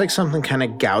 It looks like something kind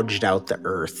of gouged out the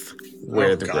earth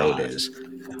where the road is.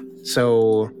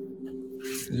 So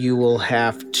you will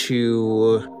have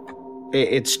to...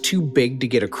 It's too big to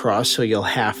get across, so you'll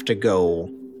have to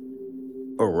go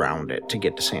around it to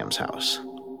get to Sam's house.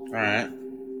 All right.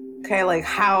 Okay, like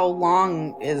how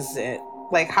long is it?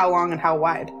 Like how long and how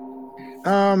wide?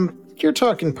 You're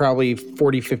talking probably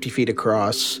 40, 50 feet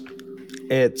across.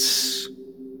 It's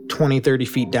 20, 30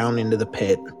 feet down into the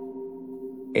pit.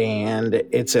 And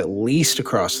it's at least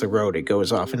across the road. It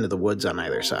goes off into the woods on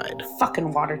either side.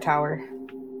 Fucking water tower.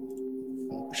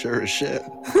 Sure as shit.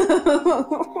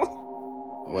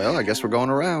 Well, I guess we're going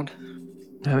around.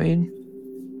 I mean,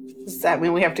 Does that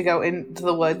mean we have to go into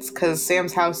the woods? Because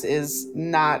Sam's house is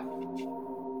not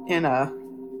in a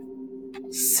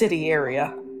city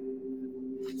area.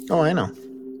 Oh, I know.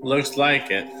 Looks like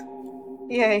it.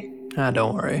 Yay.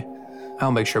 don't worry.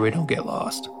 I'll make sure we don't get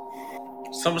lost.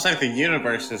 It's almost like the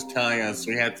universe is telling us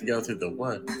we have to go through the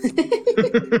woods.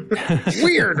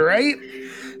 Weird, right?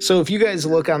 So if you guys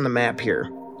look on the map here,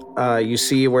 you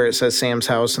see where it says Sam's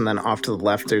house, and then off to the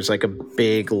left, there's like a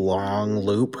big, long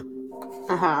loop.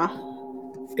 Uh-huh.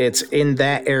 It's in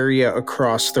that area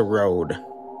across the road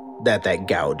that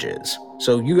gouge is.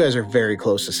 So you guys are very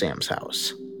close to Sam's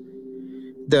house.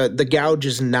 The gouge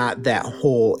is not that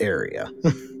whole area.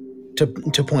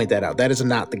 to point that out, that is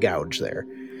not the gouge there.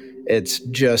 It's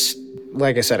just,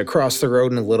 like I said, across the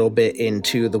road and a little bit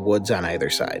into the woods on either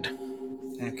side.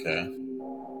 Okay.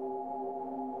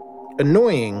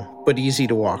 Annoying, but easy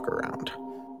to walk around.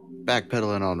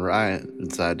 Backpedaling on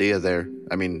Ryan's idea there.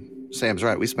 I mean, Sam's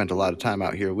right. We spent a lot of time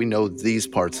out here. We know these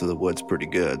parts of the woods pretty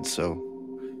good, so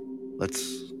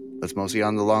let's mosey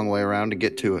on the long way around to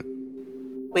get to it.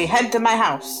 We head to my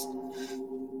house.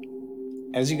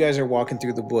 As you guys are walking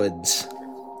through the woods,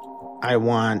 I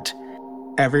want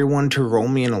everyone to roll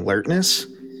me an alertness,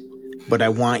 but I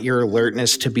want your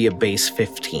alertness to be a base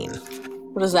 15.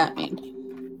 What does that mean?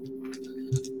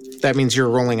 That means you're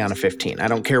rolling on a 15. I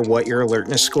don't care what your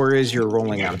alertness score is, you're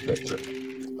rolling on a 15.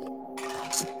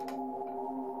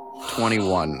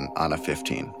 21 on a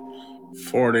 15.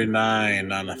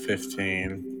 49 on a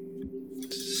 15.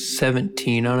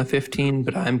 17 on a 15,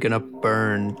 but I'm gonna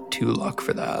burn 2 luck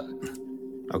for that.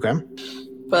 Okay.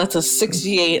 But that's a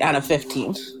 68 out of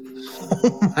 15.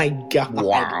 Oh my god.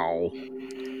 Wow.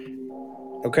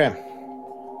 Okay.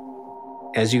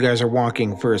 As you guys are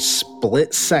walking for a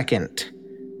split second,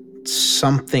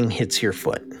 something hits your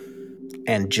foot.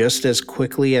 And just as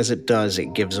quickly as it does,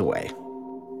 it gives away.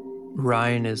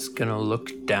 Ryan is gonna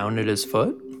look down at his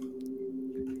foot.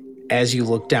 As you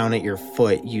look down at your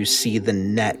foot, you see the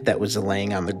net that was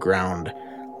laying on the ground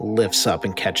lifts up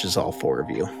and catches all 4 of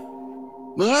you.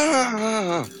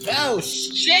 Ah, Oh,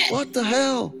 shit! what the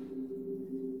hell?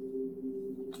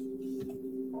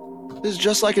 This is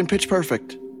just like in Pitch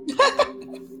Perfect.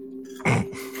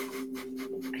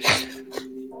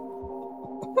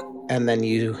 And then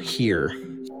you hear,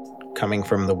 coming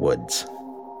from the woods,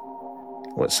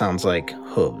 what sounds like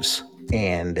hooves.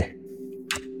 And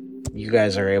you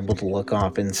guys are able to look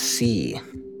off and see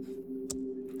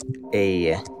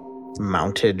a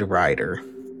mounted rider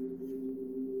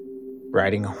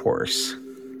riding a horse.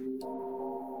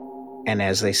 And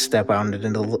as they step out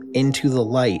into the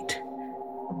light,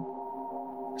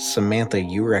 Samantha,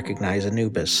 you recognize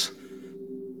Anubis.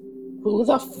 Who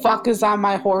the fuck is on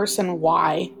my horse and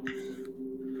why?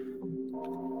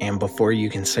 And before you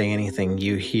can say anything,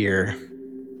 you hear,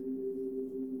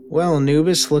 "Well,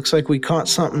 Anubis, looks like we caught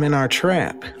something in our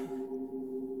trap."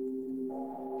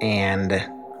 And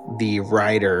the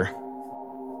rider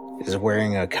is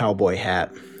wearing a cowboy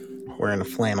hat, wearing a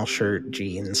flannel shirt,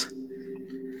 jeans,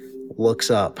 looks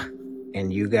up,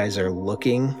 and you guys are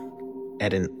looking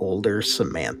at an older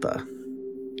Samantha.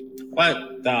 What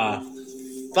the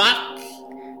fuck?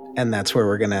 And that's where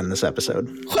we're going to end this episode.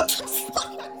 What the fuck?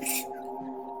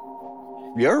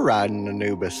 You're riding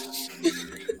Anubis.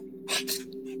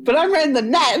 But I'm in the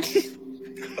net.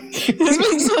 This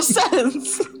makes no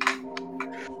sense.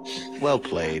 Well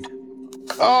played.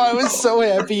 Oh, I was so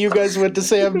happy you guys went to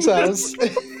Sam's house.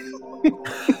 Good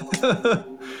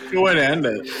way to end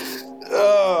it.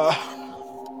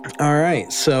 All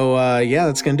right, so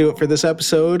that's going to do it for this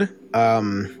episode.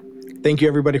 Thank you,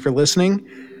 everybody, for listening.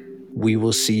 We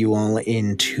will see you all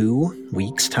in 2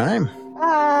 weeks' time.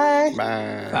 Bye.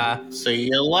 Bye. See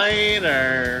you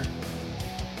later.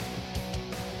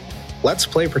 Let's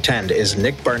Play Pretend is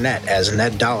Nick Barnett as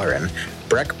Ned Dollerin,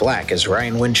 Breck Black as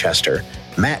Ryan Winchester,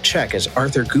 Matt Check as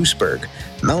Arthur Gooseberg,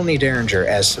 Melanie Derringer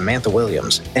as Samantha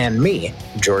Williams, and me,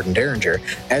 Jordan Derringer,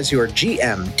 as your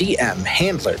GM, DM,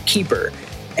 handler, keeper,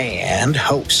 and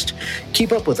host.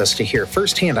 Keep up with us to hear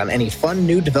firsthand on any fun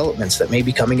new developments that may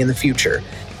be coming in the future.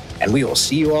 And we will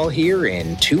see you all here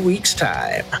in 2 weeks'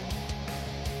 time.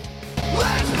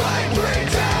 Let's play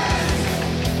pretend.